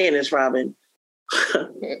just saying this, Robin,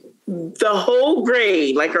 the whole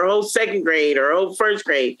grade, like her whole 2nd grade or her whole 1st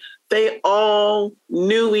grade, they all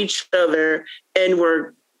knew each other and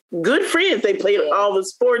were good friends. They played all the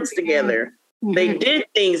sports together. Mm-hmm. They did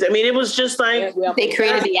things. I mean, it was just like they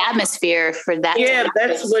created the atmosphere for that. Yeah,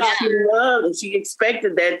 that's what she loved, and she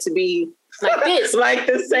expected that to be like this, like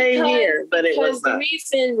the same here. But it was not. The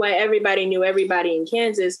reason why everybody knew everybody in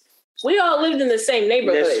Kansas, we all lived in the same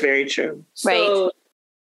neighborhood. That's very true. So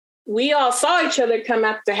we all saw each other come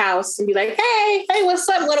out the house and be like, hey, what's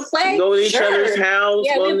up? Want to play? Go to each other's house.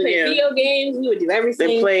 Yeah, we would play video games. We would do everything.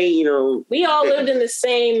 They play, We all lived in the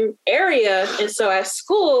same area. And so at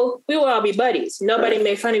school, we would all be buddies. Nobody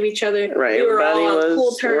made fun of each other. Right. We were all on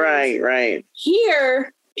cool terms. Right.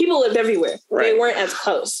 Here, people lived everywhere. Right. They weren't as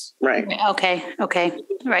close. Right. Okay.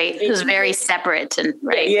 Right. It was very separate and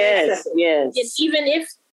right. Yes. And even if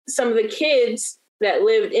some of the kids that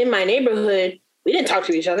lived in my neighborhood, we didn't talk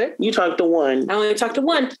to each other. You talked to one. I only talked to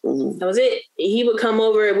one. Mm-hmm. That was it. He would come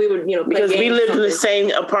over and we would, play because we lived in the same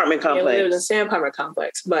apartment complex. Yeah, we lived in the same apartment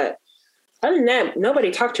complex. But other than that, nobody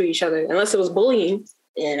talked to each other unless it was bullying.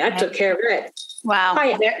 And I took care of that. Wow.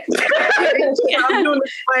 I'm doing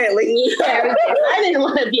it quietly. Yeah, I didn't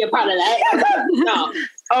want to be a part of that. No.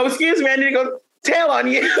 Oh, excuse me, I need to go tell on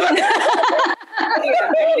you. I need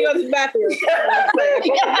to go to the bathroom.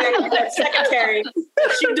 Secretary,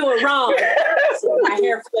 she's doing wrong. So my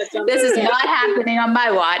hair flipped. This is not happening on my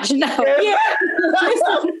watch. No. Yeah.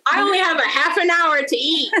 I only have a half an hour to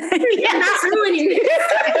eat. You're not ruining it.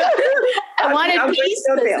 I wanted peace.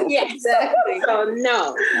 Yeah, exactly. So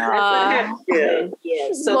no.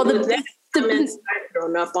 Yeah. So the next comments I've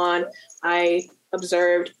grown up on, I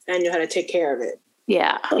observed and knew how to take care of it.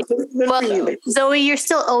 Yeah. Well, Zoe, you're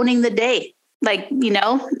still owning the day. Like,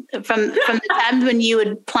 from the time when you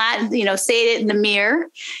would say it in the mirror,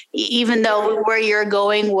 even though where you're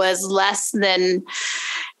going was less than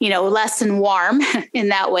warm in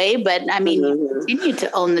that way. But I mean, you continue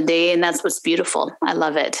to own the day, and that's what's beautiful. I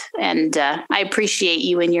love it. And I appreciate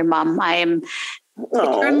you and your mom. I am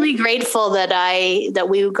extremely grateful that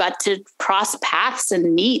we got to cross paths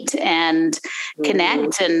and meet and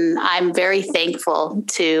connect. And I'm very thankful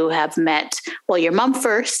to have met, your mom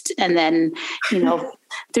first, and then,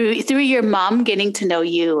 through your mom getting to know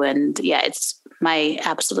you. And it's my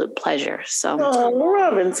absolute pleasure. So,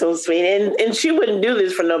 Robin's so sweet. And she wouldn't do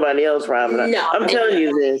this for nobody else, Robin. No, I'm telling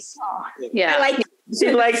you this. Yeah. I like it.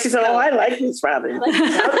 She said, I like this, Robin.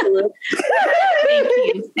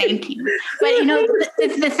 Thank you. But,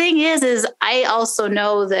 the thing is I also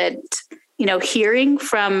know that, hearing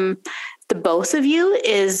from the both of you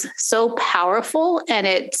is so powerful, and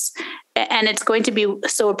it's going to be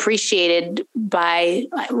so appreciated by,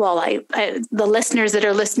 the listeners that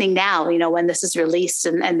are listening now, when this is released,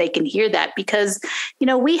 and they can hear that, because,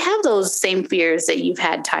 we have those same fears that you've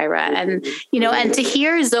had, Tyra, and, and to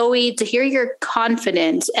hear Zoe, to hear your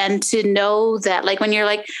confidence, and to know that, like, when you're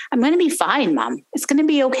like, I'm going to be fine, Mom, it's going to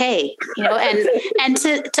be okay, and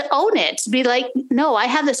to own it, to be like, no, I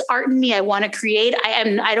have this art in me. I want to create.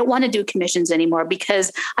 I don't want to do commissions anymore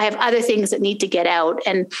because I have other things that need to get out.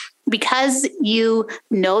 And because you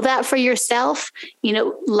know that for yourself,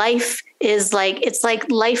 life is like, it's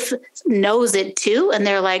like life knows it too. And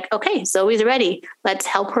they're like, okay, Zoe's ready. Let's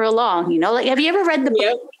help her along. Have you ever read the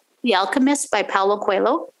book, The Alchemist by Paulo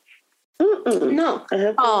Coelho? No.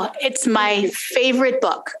 Oh, it's my favorite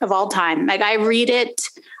book of all time. Like, I read it.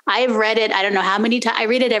 I've read it. I don't know how many times. I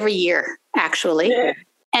read it every year, actually. Yeah.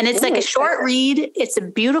 And it's like a short read. It's a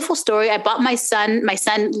beautiful story. I bought my son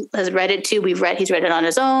has read it too. He's read it on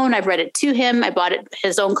his own. I've read it to him. I bought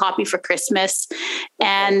his own copy for Christmas.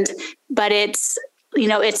 But it's,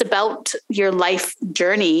 it's about your life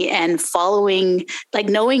journey and following, like,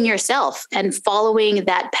 knowing yourself and following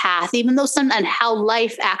that path, even though and how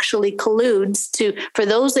life actually colludes for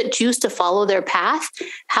those that choose to follow their path,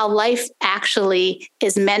 how life actually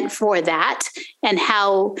is meant for that, and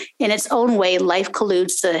how in its own way, life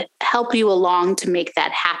colludes to help you along to make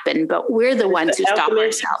that happen. But we're the ones who stop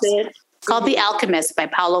ourselves. It's called The Alchemist by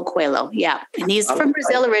Paulo Coelho. Yeah. And he's from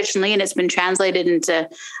Brazil originally, and it's been translated into,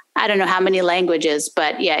 I don't know how many languages,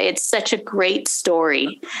 but yeah, it's such a great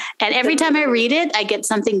story. And every time I read it, I get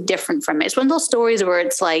something different from it. It's one of those stories where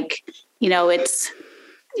it's like, it's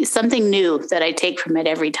something new that I take from it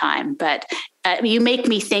every time. But you make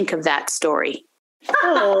me think of that story.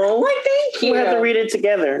 Oh, well, thank you. We have to read it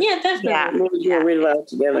together. Yeah, definitely. We'll read it out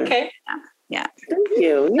together. Okay. Yeah. Thank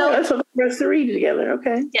you. Yeah, that's what we're supposed to read together.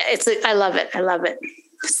 Okay. Yeah, I love it. I love it.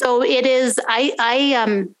 So it is.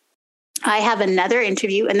 I have another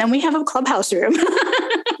interview, and then we have a clubhouse room.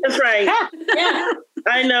 That's right. Yeah.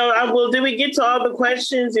 I know. Well, did we get to all the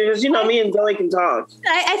questions? Because me and Zoe can talk.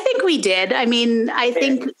 I think we did. I mean, I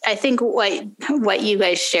think what you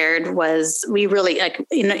guys shared was, we really, like,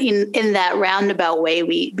 in that roundabout way,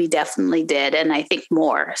 we definitely did, and I think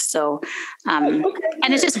more. So, and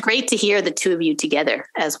it's just great to hear the two of you together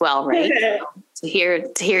as well, right? To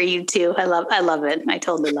hear you too. I love it. I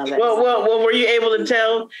totally love it. Well, were you able to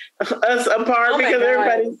tell us apart? Because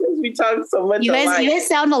everybody says we talk so much. You guys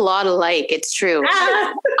sound a lot alike. It's true.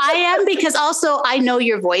 I am, because also I know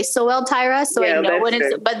your voice so well, Tyra. So I know when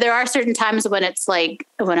it's, but there are certain times when it's like,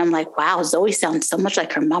 when I'm like, wow, Zoe sounds so much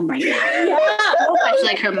like her mom right now. So much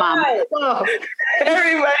like her mom. Oh,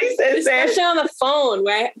 everybody says that. Especially on the phone,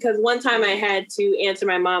 right? Because one time I had to answer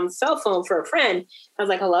my mom's cell phone for a friend. I was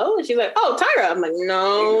like, hello? And she's like, oh, Tyra. I'm like,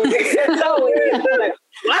 no. I'm like,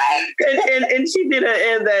 what? And she did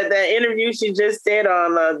that interview she just did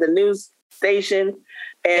on the news station.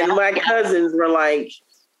 And my cousins were like,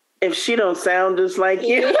 if she don't sound just like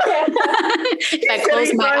you. I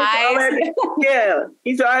close my eyes. Yeah.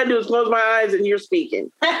 He said, all I had to do is close my eyes and you're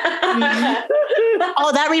speaking.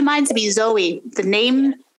 Oh, that reminds me, Zoe, the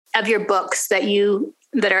name of your books that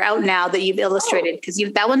are out now that you've illustrated, because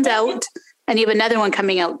that one's out and you have another one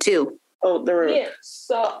coming out too. Oh,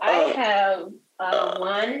 So I have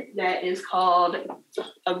One that is called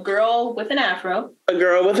A Girl with an Afro. A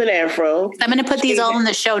Girl with an Afro. I'm going to put these all in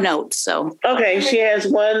the show notes. So okay, she has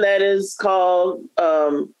one that is called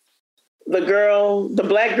The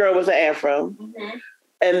Black Girl with an Afro. Mm-hmm.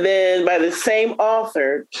 And then by the same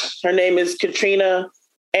author, her name is Katrina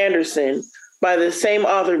Anderson, by the same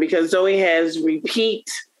author, because Zoe has repeat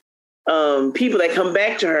people that come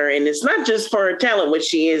back to her. And it's not just for her talent, which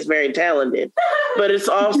she is very talented, but it's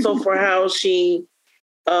also for how she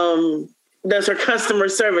does her customer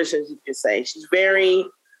service, as you could say. She's very,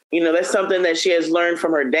 that's something that she has learned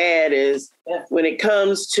from her dad is when it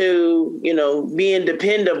comes to, being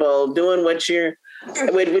dependable, doing what you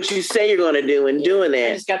say you're going to do and doing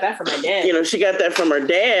that. I just got that from my dad. She got that from her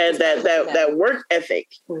dad, that work ethic.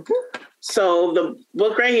 Mm-hmm. So the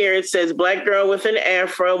book right here, it says Black Girl with an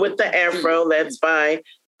Afro, with the Afro. That's by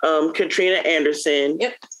Katrina Anderson.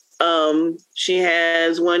 Yep. She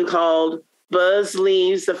has one called Buzz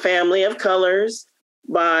Leaves the Family of Colors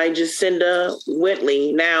by Jacinda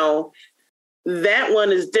Whitley. Now, that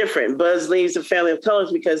one is different. Buzz Leaves the Family of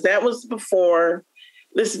Colors, because that was before.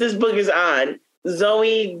 This book is odd.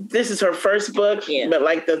 Zoe, this is her first book, but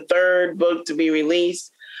like the third book to be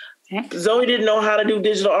released. Okay. Zoe didn't know how to do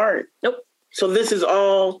digital art. Nope. So this is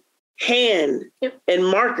all hand and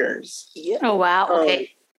markers. Yep. Oh, wow. Okay.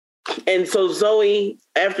 And so Zoe,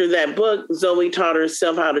 after that book, Zoe taught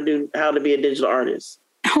herself how to be a digital artist.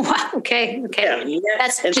 Oh, wow. Okay. Yeah.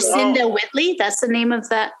 That's and Jacinda Whitley. That's the name of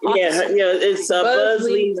that author? Yeah. It's Buzz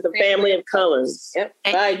Leaves the Family of Colors. Yep.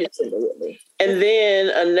 By Jacinda Whitley. And then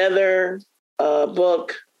another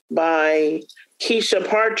book by Keisha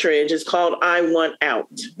Partridge is called I Want Out.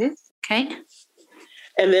 Mm-hmm. Okay.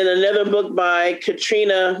 And then another book by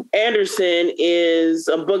Katrina Anderson is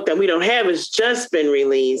a book that we don't have. It's just been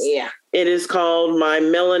released. Yeah. It is called My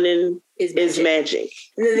Melanin is Magic.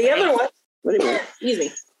 And then the other one. What do you mean? Excuse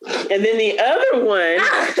me. And then the other one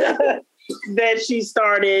that she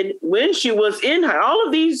started when she was in all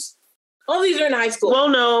of these are in high school. Well,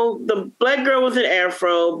 no, The Black Girl with an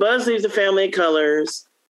Afro, Buzz Leaves the Family of Colors.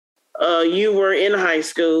 You were in high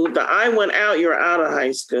school. The I Went Out, you were out of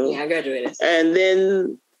high school. Yeah, I graduated. And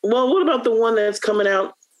then, what about the one that's coming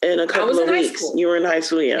out in a couple of weeks? You were in high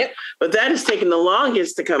school, yeah. Yep. But that has taken the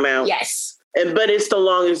longest to come out. Yes. But it's the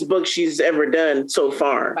longest book she's ever done so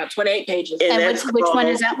far. About 28 pages. And which one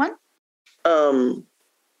is that one?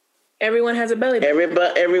 Everyone Has a Belly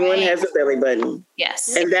Button. Everyone Has a Belly Button.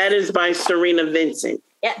 Yes. And that is by Serena Vincent.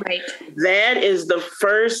 Yeah. Right. That is the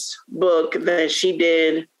first book that she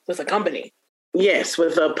did. With a company. Yes,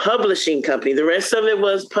 with a publishing company. The rest of it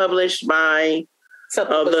was published by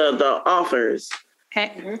the authors.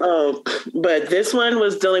 Okay. But this one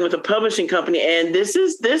was dealing with a publishing company, and this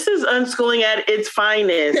is unschooling at its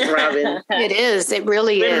finest, Robin. It is. It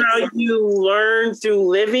really is. How you learn through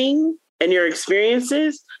living and your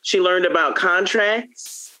experiences. She learned about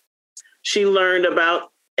contracts. She learned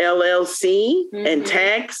about LLC and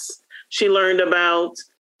tax. She learned about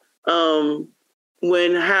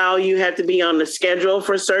how you have to be on the schedule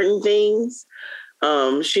for certain things.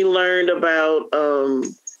 She learned about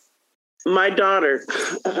my daughter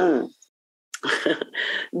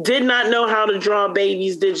did not know how to draw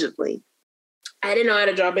babies digitally. I didn't know how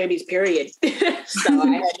to draw babies, period. So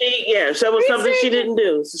that was something she didn't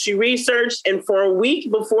do. So she researched, and for a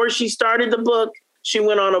week before she started the book, she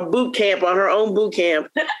went on a boot camp, on her own boot camp.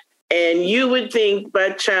 And you would think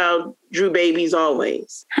that child drew babies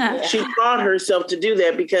always. She taught herself to do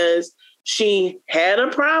that because she had a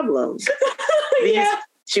problem.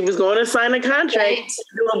 She was going to sign a contract,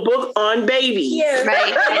 do a book on babies. Yeah.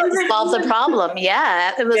 Right. And solve the problem.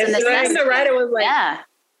 Yeah. It was a necessity. The writer was like,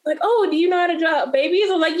 like, oh, do you know how to draw babies?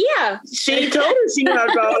 I was like, yeah. She told her she knew how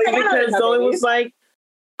to draw babies because Zoe was like,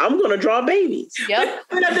 I'm going to draw babies. Yep.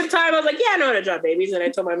 And at the time, I was like, yeah, I know how to draw babies. And I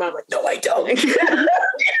told my mom, like, no, I don't. I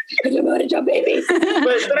don't know how to draw babies. But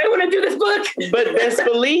I want to do this book. But best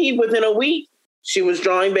believe within a week, she was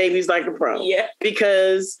drawing babies like a pro. Yeah.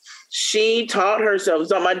 Because she taught herself.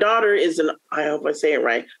 So my daughter is I hope I say it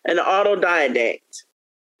right, an autodidact.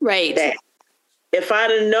 Right. That if I'd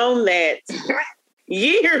have known that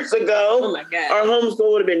years ago, oh my God, our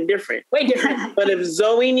homeschool would have been different. Way different. But if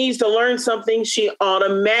Zoe needs to learn something, she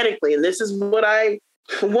automatically, and this is what I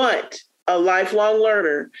want, a lifelong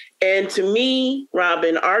learner. And to me,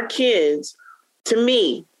 Robin, our kids, to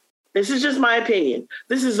me, this is just my opinion,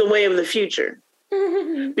 this is the way of the future.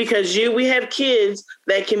 Because we have kids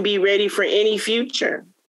that can be ready for any future.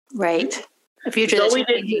 Right. A future that's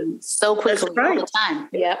changing so quickly all the time.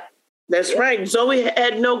 Yep. That's right. Zoe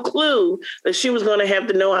had no clue that she was going to have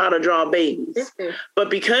to know how to draw babies. But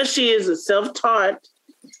because she is a self-taught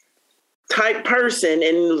type person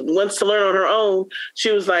and wants to learn on her own,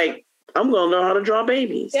 she was like, I'm going to learn how to draw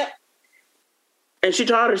babies. Yep. And she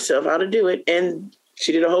taught herself how to do it. And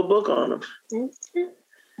she did a whole book on them.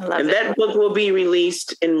 I love it. That book will be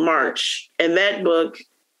released in March. And that book,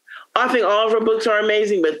 I think all of her books are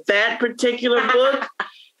amazing, but that particular book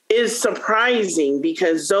is surprising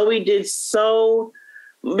because Zoe did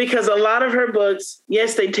because a lot of her books,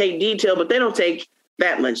 yes, they take detail, but they don't take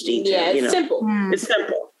that much detail. Yeah, it's simple. It's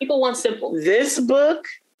simple. People want simple. This book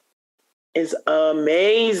is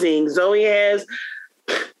amazing. Zoe has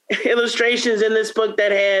illustrations in this book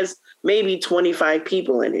that has maybe 25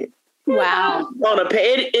 people in it. Wow.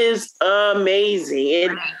 It is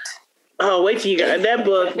amazing. Wait till you got that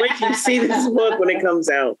book. Wait till you see this book when it comes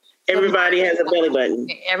out. Everybody has a belly button.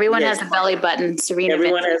 Everyone has a belly button.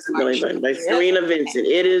 Everyone has a belly button. By Serena Vincent.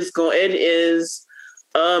 It is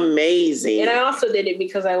amazing. And I also did it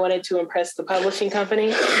because I wanted to impress the publishing company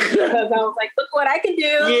because I was like, look what I can do.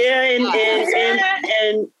 Yeah,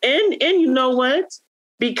 and you know what?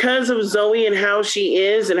 Because of Zoe and how she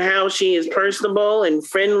is personable and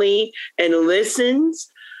friendly and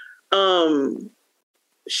listens,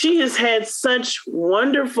 she has had such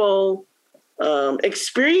wonderful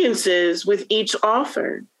experiences with each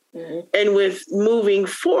author. Mm-hmm. And with moving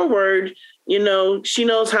forward, she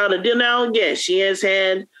knows how to deal. Now, yes, she has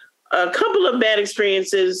had a couple of bad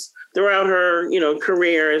experiences throughout her,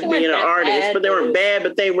 career as being an artist, but they weren't bad,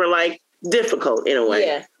 but they were like difficult in a way.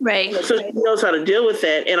 Yeah. Right. So she knows how to deal with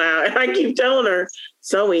that. And I keep telling her,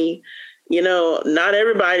 Zoe, not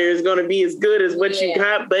everybody is going to be as good as what you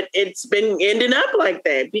got, but it's been ending up like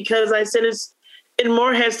that because I said it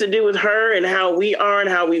more has to do with her and how we are and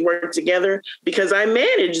how we work together because I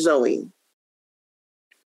manage Zoe.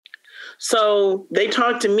 So they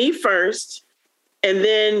talk to me first and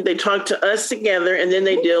then they talk to us together and then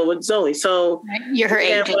they deal with Zoe. So you're her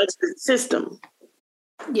agent. System.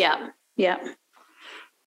 Yeah. Yeah.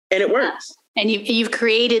 And it works. And you've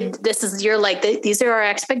created, these are our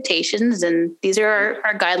expectations and these are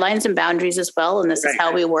our guidelines and boundaries as well. And this is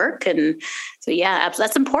how we work. And so,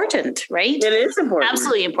 that's important, right? It is important.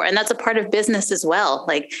 Absolutely important. And that's a part of business as well.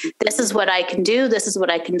 Like, this is what I can do. This is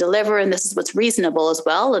what I can deliver. And this is what's reasonable as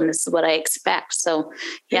well. And this is what I expect. So,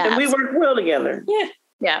 yeah. And we work well together.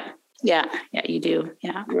 Yeah. You do.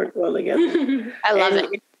 Yeah. We work well together. I love it.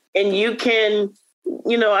 And you can...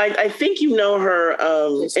 I think her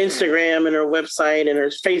Instagram and her website and her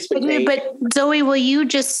Facebook page. But Zoe, will you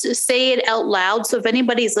just say it out loud? So if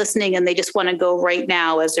anybody's listening and they just want to go right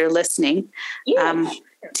now as they're listening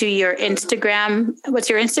to your Instagram, what's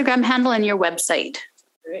your Instagram handle and your website?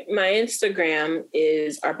 My Instagram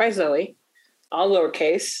is Art by Zoe, all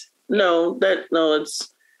lowercase. No,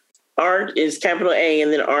 it's Art is capital A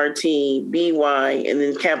and then RTBY and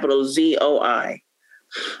then capital ZOI.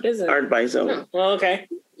 Art by Zoe. Oh, okay.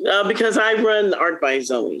 Because I run Art by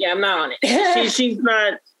Zoe. Yeah, I'm not on it. She's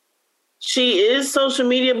not. She is social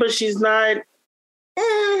media, but she's not.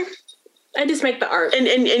 I just make the art, and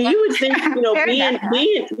you would think being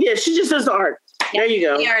she just does the art. There you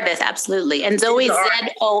go. The artist, absolutely. And Zoe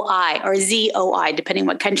ZOI or ZOI, depending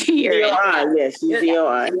what country you're in. ZOI, yes,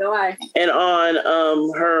 ZOI. And on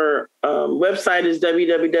her website is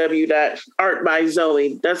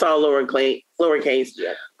www.artbyzoe. That's all lowercase.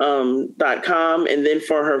 .com. And then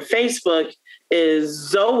for her Facebook is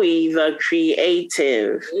Zoe the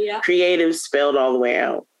Creative. Yeah. Creative spelled all the way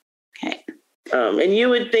out. Okay. And you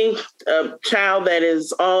would think a child that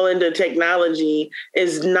is all into technology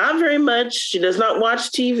is not very much. She does not watch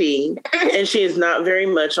TV and she is not very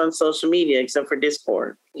much on social media except for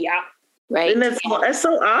Discord. Yeah. Right. And that's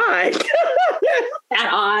so odd. That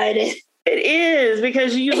odd. It is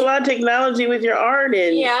because you use a lot of technology with your art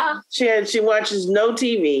and she watches no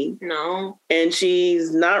TV. No. And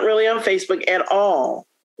she's not really on Facebook at all.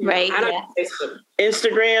 Right. I don't have Facebook.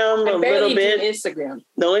 Instagram a little bit. Instagram.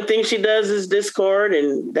 The only thing she does is Discord,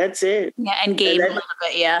 and that's it. Yeah, and game a little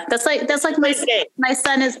bit. Yeah, that's like my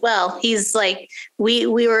son as well. He's like we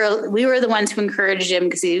were the ones who encouraged him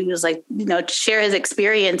because he was like to share his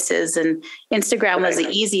experiences, and Instagram was the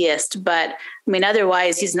easiest. But I mean,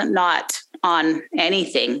 otherwise he's not on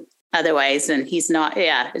anything. Otherwise, and he's not.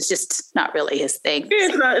 Yeah, it's just not really his thing.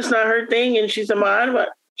 Yeah, it's not her thing, and she's a mom. But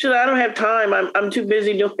she's like, I don't have time. I'm too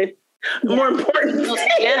busy doing more important.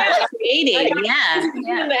 Yeah, creating. Yeah.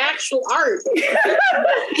 The actual art. Yeah,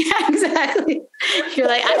 exactly. You're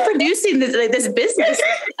like, I'm producing this business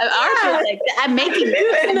of art. Like, I'm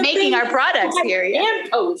making our products here. And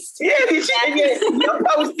post. Yeah, you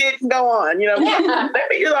post it and go on. That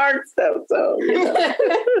means art stuff. So.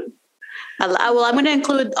 Well, I'm going to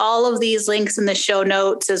include all of these links in the show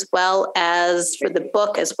notes as well as for the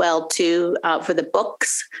book as well too, for the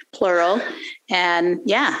books, plural. And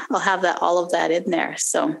yeah, I'll have all of that in there.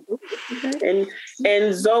 So,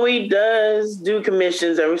 and Zoe does do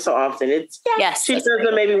commissions every so often. She does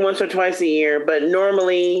them maybe once or twice a year, but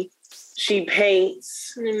normally she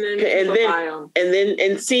paints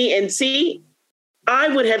and see, I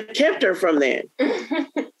would have kept her from that.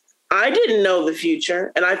 I didn't know the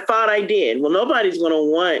future, and I thought I did. Well, nobody's going to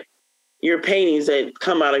want your paintings that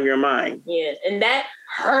come out of your mind. Yeah, and that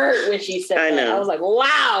hurt when she said that. know. I was like,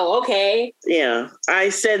 wow, okay. Yeah, I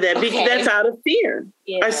said that because that's out of fear.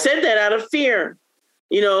 Yeah. I said that out of fear.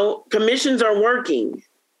 Commissions are working.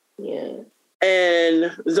 Yeah.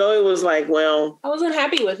 And Zoe was like, well, I wasn't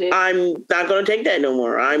happy with it. I'm not going to take that no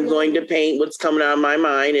more. I'm going to paint what's coming out of my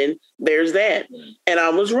mind, and there's that. And I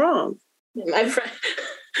was wrong.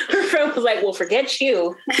 Her friend was like, well, forget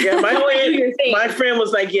you. Yeah, my friend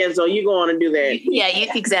was like, yeah, so you go on and do that. Yeah,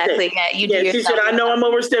 exactly. Yeah, she said, I know I'm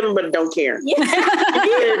overstepping, but don't care. Yeah.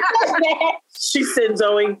 She said,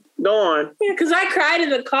 Zoe, go on. Yeah, because I cried in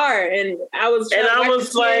the car, and I was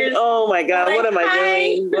like, oh my God, what am I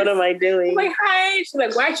doing? What am I doing? I'm like, hi. She's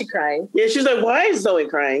like, why'd you cry? Yeah, she's like, why is Zoe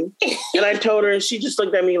crying? And I told her, and she just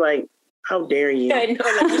looked at me like, how dare you? I know.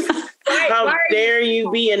 How dare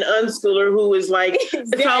you be an unschooler who is like,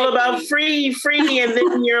 it's all about free, and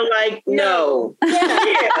then you're like, no.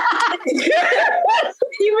 Yeah.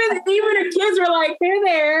 even her kids were like, they're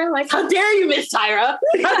there. Like, how dare you, Miss Tyra?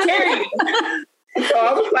 How dare you? So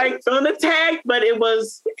I was like on attack, but it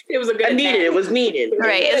was a good needed. It was needed.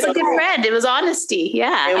 Right. It was a good friend. It was honesty.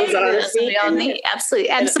 Yeah. It was honesty. We all need. Absolutely.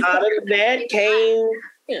 And out of that came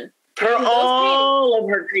all of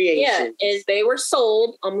her creation. Yeah, and they were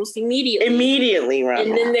sold almost immediately. Immediately, right.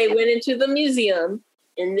 And then they went into the museum,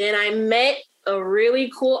 and then I met a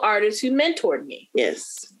really cool artist who mentored me.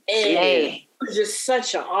 Yes. And it was just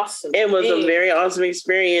such an awesome It was a very awesome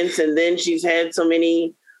experience. And then she's had so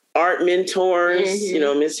many art mentors,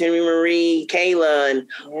 Miss Henry Marie, Kayla, and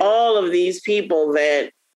all of these people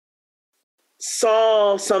that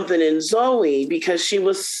saw something in Zoe because she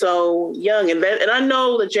was so young. And I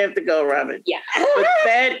know that you have to go, Robin. Yeah. But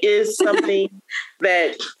that is something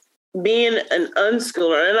that being an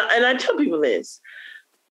unschooler, and I tell people this,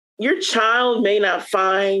 your child may not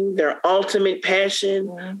find their ultimate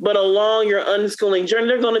passion, but along your unschooling journey,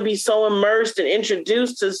 they're going to be so immersed and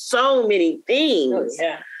introduced to so many things. Oh,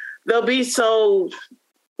 yeah. They'll be so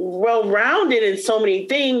well-rounded in so many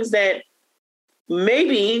things that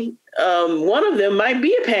maybe one of them might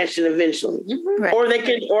be a passion eventually, right.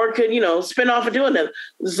 or could spin off and do another.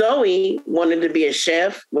 Zoe wanted to be a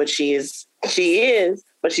chef, which she is,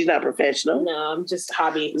 but she's not professional. No, I'm just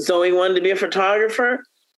hobby. Zoe wanted to be a photographer,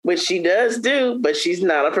 which she does do, but she's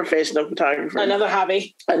not a professional photographer. Another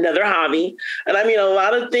hobby. And I mean, a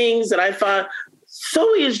lot of things that I thought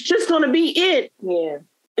Zoe is just going to be it. Yeah.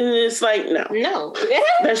 And it's like, no,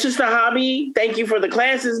 that's just a hobby. Thank you for the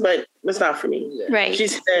classes, but that's not for me. Right. She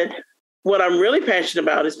said, what I'm really passionate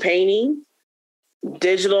about is painting,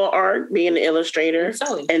 digital art, being an illustrator,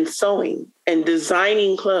 and sewing and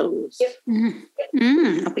designing clothes.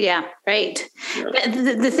 Yep. Yeah, right. But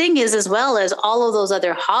the thing is, as well as all of those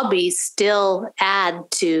other hobbies still add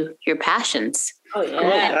to your passions. Oh,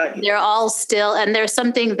 yeah. They're all still, and there's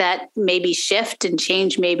something that maybe shift and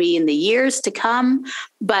change maybe in the years to come,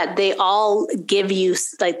 but they all give you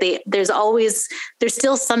there's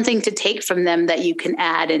still something to take from them that you can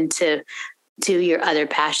add into your other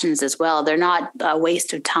passions as well. They're not a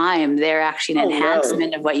waste of time. They're actually an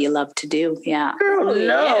enhancement of what you love to do. Yeah. Girl,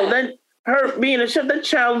 that her being a chef, that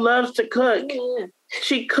child loves to cook. Yeah.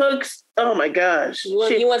 She cooks. Oh my gosh.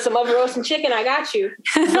 You want some over roasting chicken? I got you.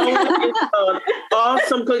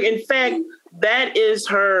 Awesome cook. In fact, that is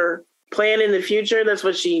her plan in the future. That's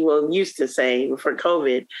what she used to say before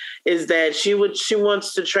COVID, is that she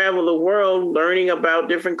wants to travel the world learning about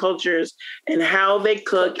different cultures and how they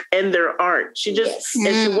cook and their art. She just, and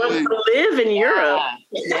she wants to live in Europe.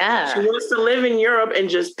 Yeah. She wants to live in Europe and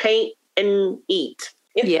just paint and eat.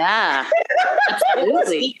 Yeah.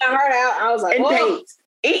 Absolutely. Eat my heart out. I was like, paint.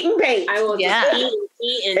 Eat and paint. I will just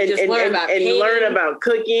eat and just learn about and painting. Learn about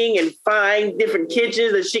cooking and find different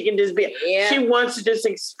kitchens that she can just be. Yeah. She wants to just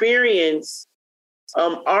experience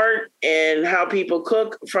art and how people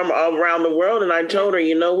cook from around the world. And I told her,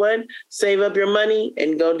 you know what? Save up your money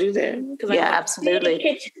and go do that. Yeah,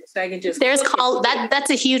 absolutely. So I can just that's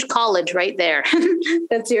a huge college right there.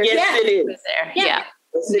 That's your it is. Right there. Yeah.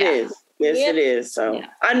 Yes, it is. Yes, it is. So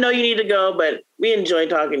I know you need to go, but we enjoy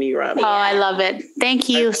talking to you, Robin. Oh, I love it. Thank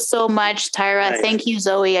you so much, Tyra. Thank you,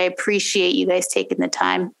 Zoe. I appreciate you guys taking the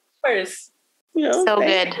time. Of course. So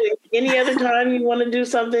good. Any other time you want to do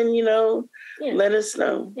something, let us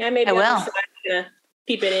know. Yeah, maybe I will. I'm gonna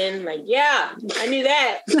peep it in. Like, yeah, I knew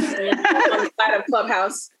that. On the side of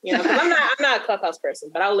Clubhouse, because I'm not a Clubhouse person,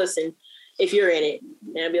 but I'll listen if you're in it,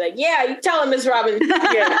 and I'll be like, yeah, you tell him, Miss Robin.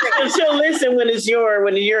 Yeah, she'll listen when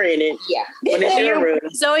you're in it. Yeah, when it's your room.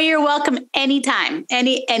 So you're welcome anytime,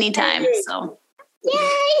 anytime. So.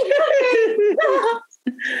 Yay!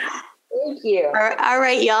 Thank you. All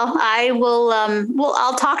right, y'all. I will.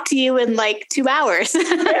 I'll talk to you in like 2 hours.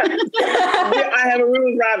 I have a room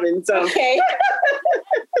with Robin, so Okay.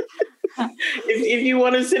 if you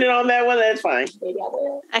want to sit in on that one, that's fine.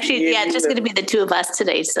 Actually, it's just going to be the two of us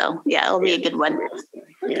today. So yeah, it'll be a good one.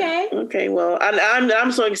 Okay. Yeah. Okay. Well,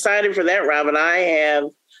 I'm so excited for that, Robin.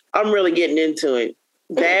 I'm really getting into it.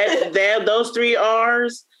 Those 3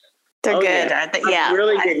 R's. They're good. Yeah. Yeah. I'm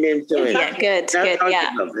really getting into it. Yeah, good.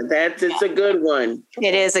 Yeah. It's a good one.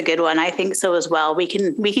 It is a good one. I think so as well. We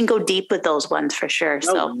can go deep with those ones for sure.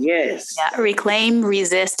 So yes. Yeah, reclaim,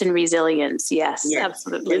 resist, and resilience. Yes.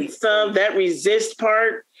 Absolutely. It's that resist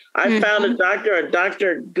part. I found a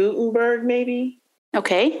Dr. Gutenberg, maybe.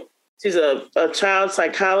 Okay. She's a child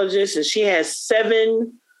psychologist, and she has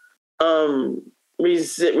 7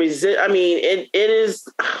 resist. I mean, it is.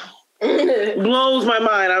 Blows my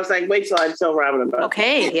mind. I was like, wait till I tell Robin about it.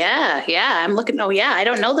 Okay. Yeah. I'm looking. Oh, yeah. I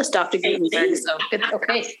don't know this Dr. Gutenberg. So good.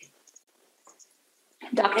 Okay.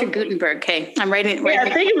 Dr. Gutenberg. Okay. I'm writing. Yeah,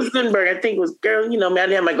 I think it was Gutenberg. I think it was, girl, I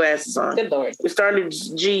didn't have my glasses on. Good Lord. We started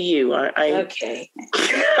GU. Okay.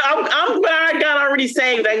 I'm glad I got already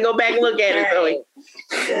saved. I can go back and look at it. Zoe.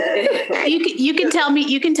 You can tell me.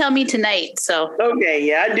 You can tell me tonight. So. Okay.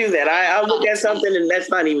 Yeah, I do that. I'll look at something and that's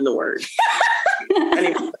not even the word.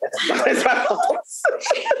 That's my fault.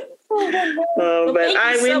 But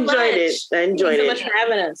I enjoyed it. I enjoyed it. Thank you so much for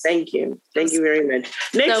having us. Thank you. Thank you very much.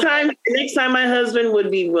 Next time my husband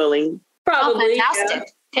would be willing. Probably.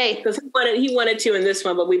 Fantastic. Okay. Because he wanted to in this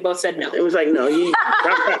one, but we both said no. It was like, no,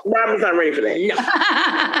 Robin's not ready for that. No.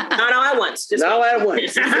 Not all at once. Just not all at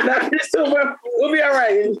once. We'll be all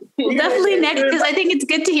right. Well, definitely next, because I think it's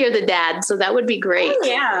good to hear the dads. So that would be great. Oh,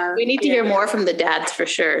 yeah. We need to hear more from the dads for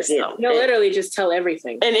sure. So. Yeah. He'll literally just tell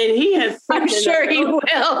everything. And he has. I'm sure he will.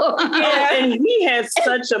 Yeah. And he has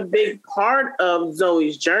such a big part of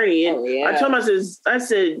Zoe's journey. And I told him, I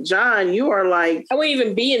said, John, you are like. I wouldn't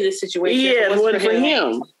even be in this situation. Yeah, it wasn't for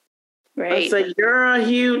him. Right. So you're a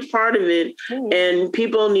huge part of it, and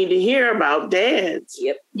people need to hear about dads.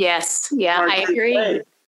 Yep. Yes. Yeah, I agree.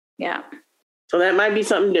 Yeah. So that might be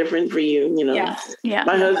something different for you. Yeah.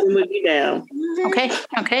 My husband would be down. Okay.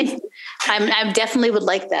 I definitely would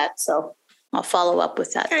like that. So I'll follow up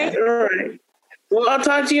with that. Okay. All right. Well, I'll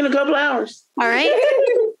talk to you in a couple of hours. All right.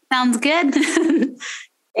 Sounds good.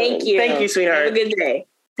 Thank you. Thank you, sweetheart. Have a good day.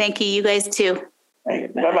 Thank you. You guys too.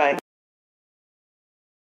 Right. Bye-bye.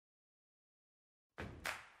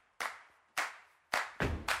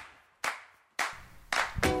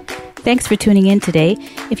 Thanks for tuning in today.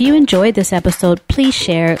 If you enjoyed this episode, please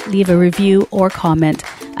share, leave a review or comment.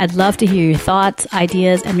 I'd love to hear your thoughts,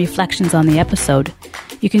 ideas, and reflections on the episode.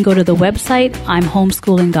 You can go to the website,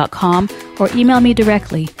 imhomeschooling.com, or email me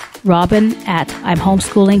directly,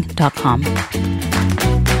 robin@imhomeschooling.com.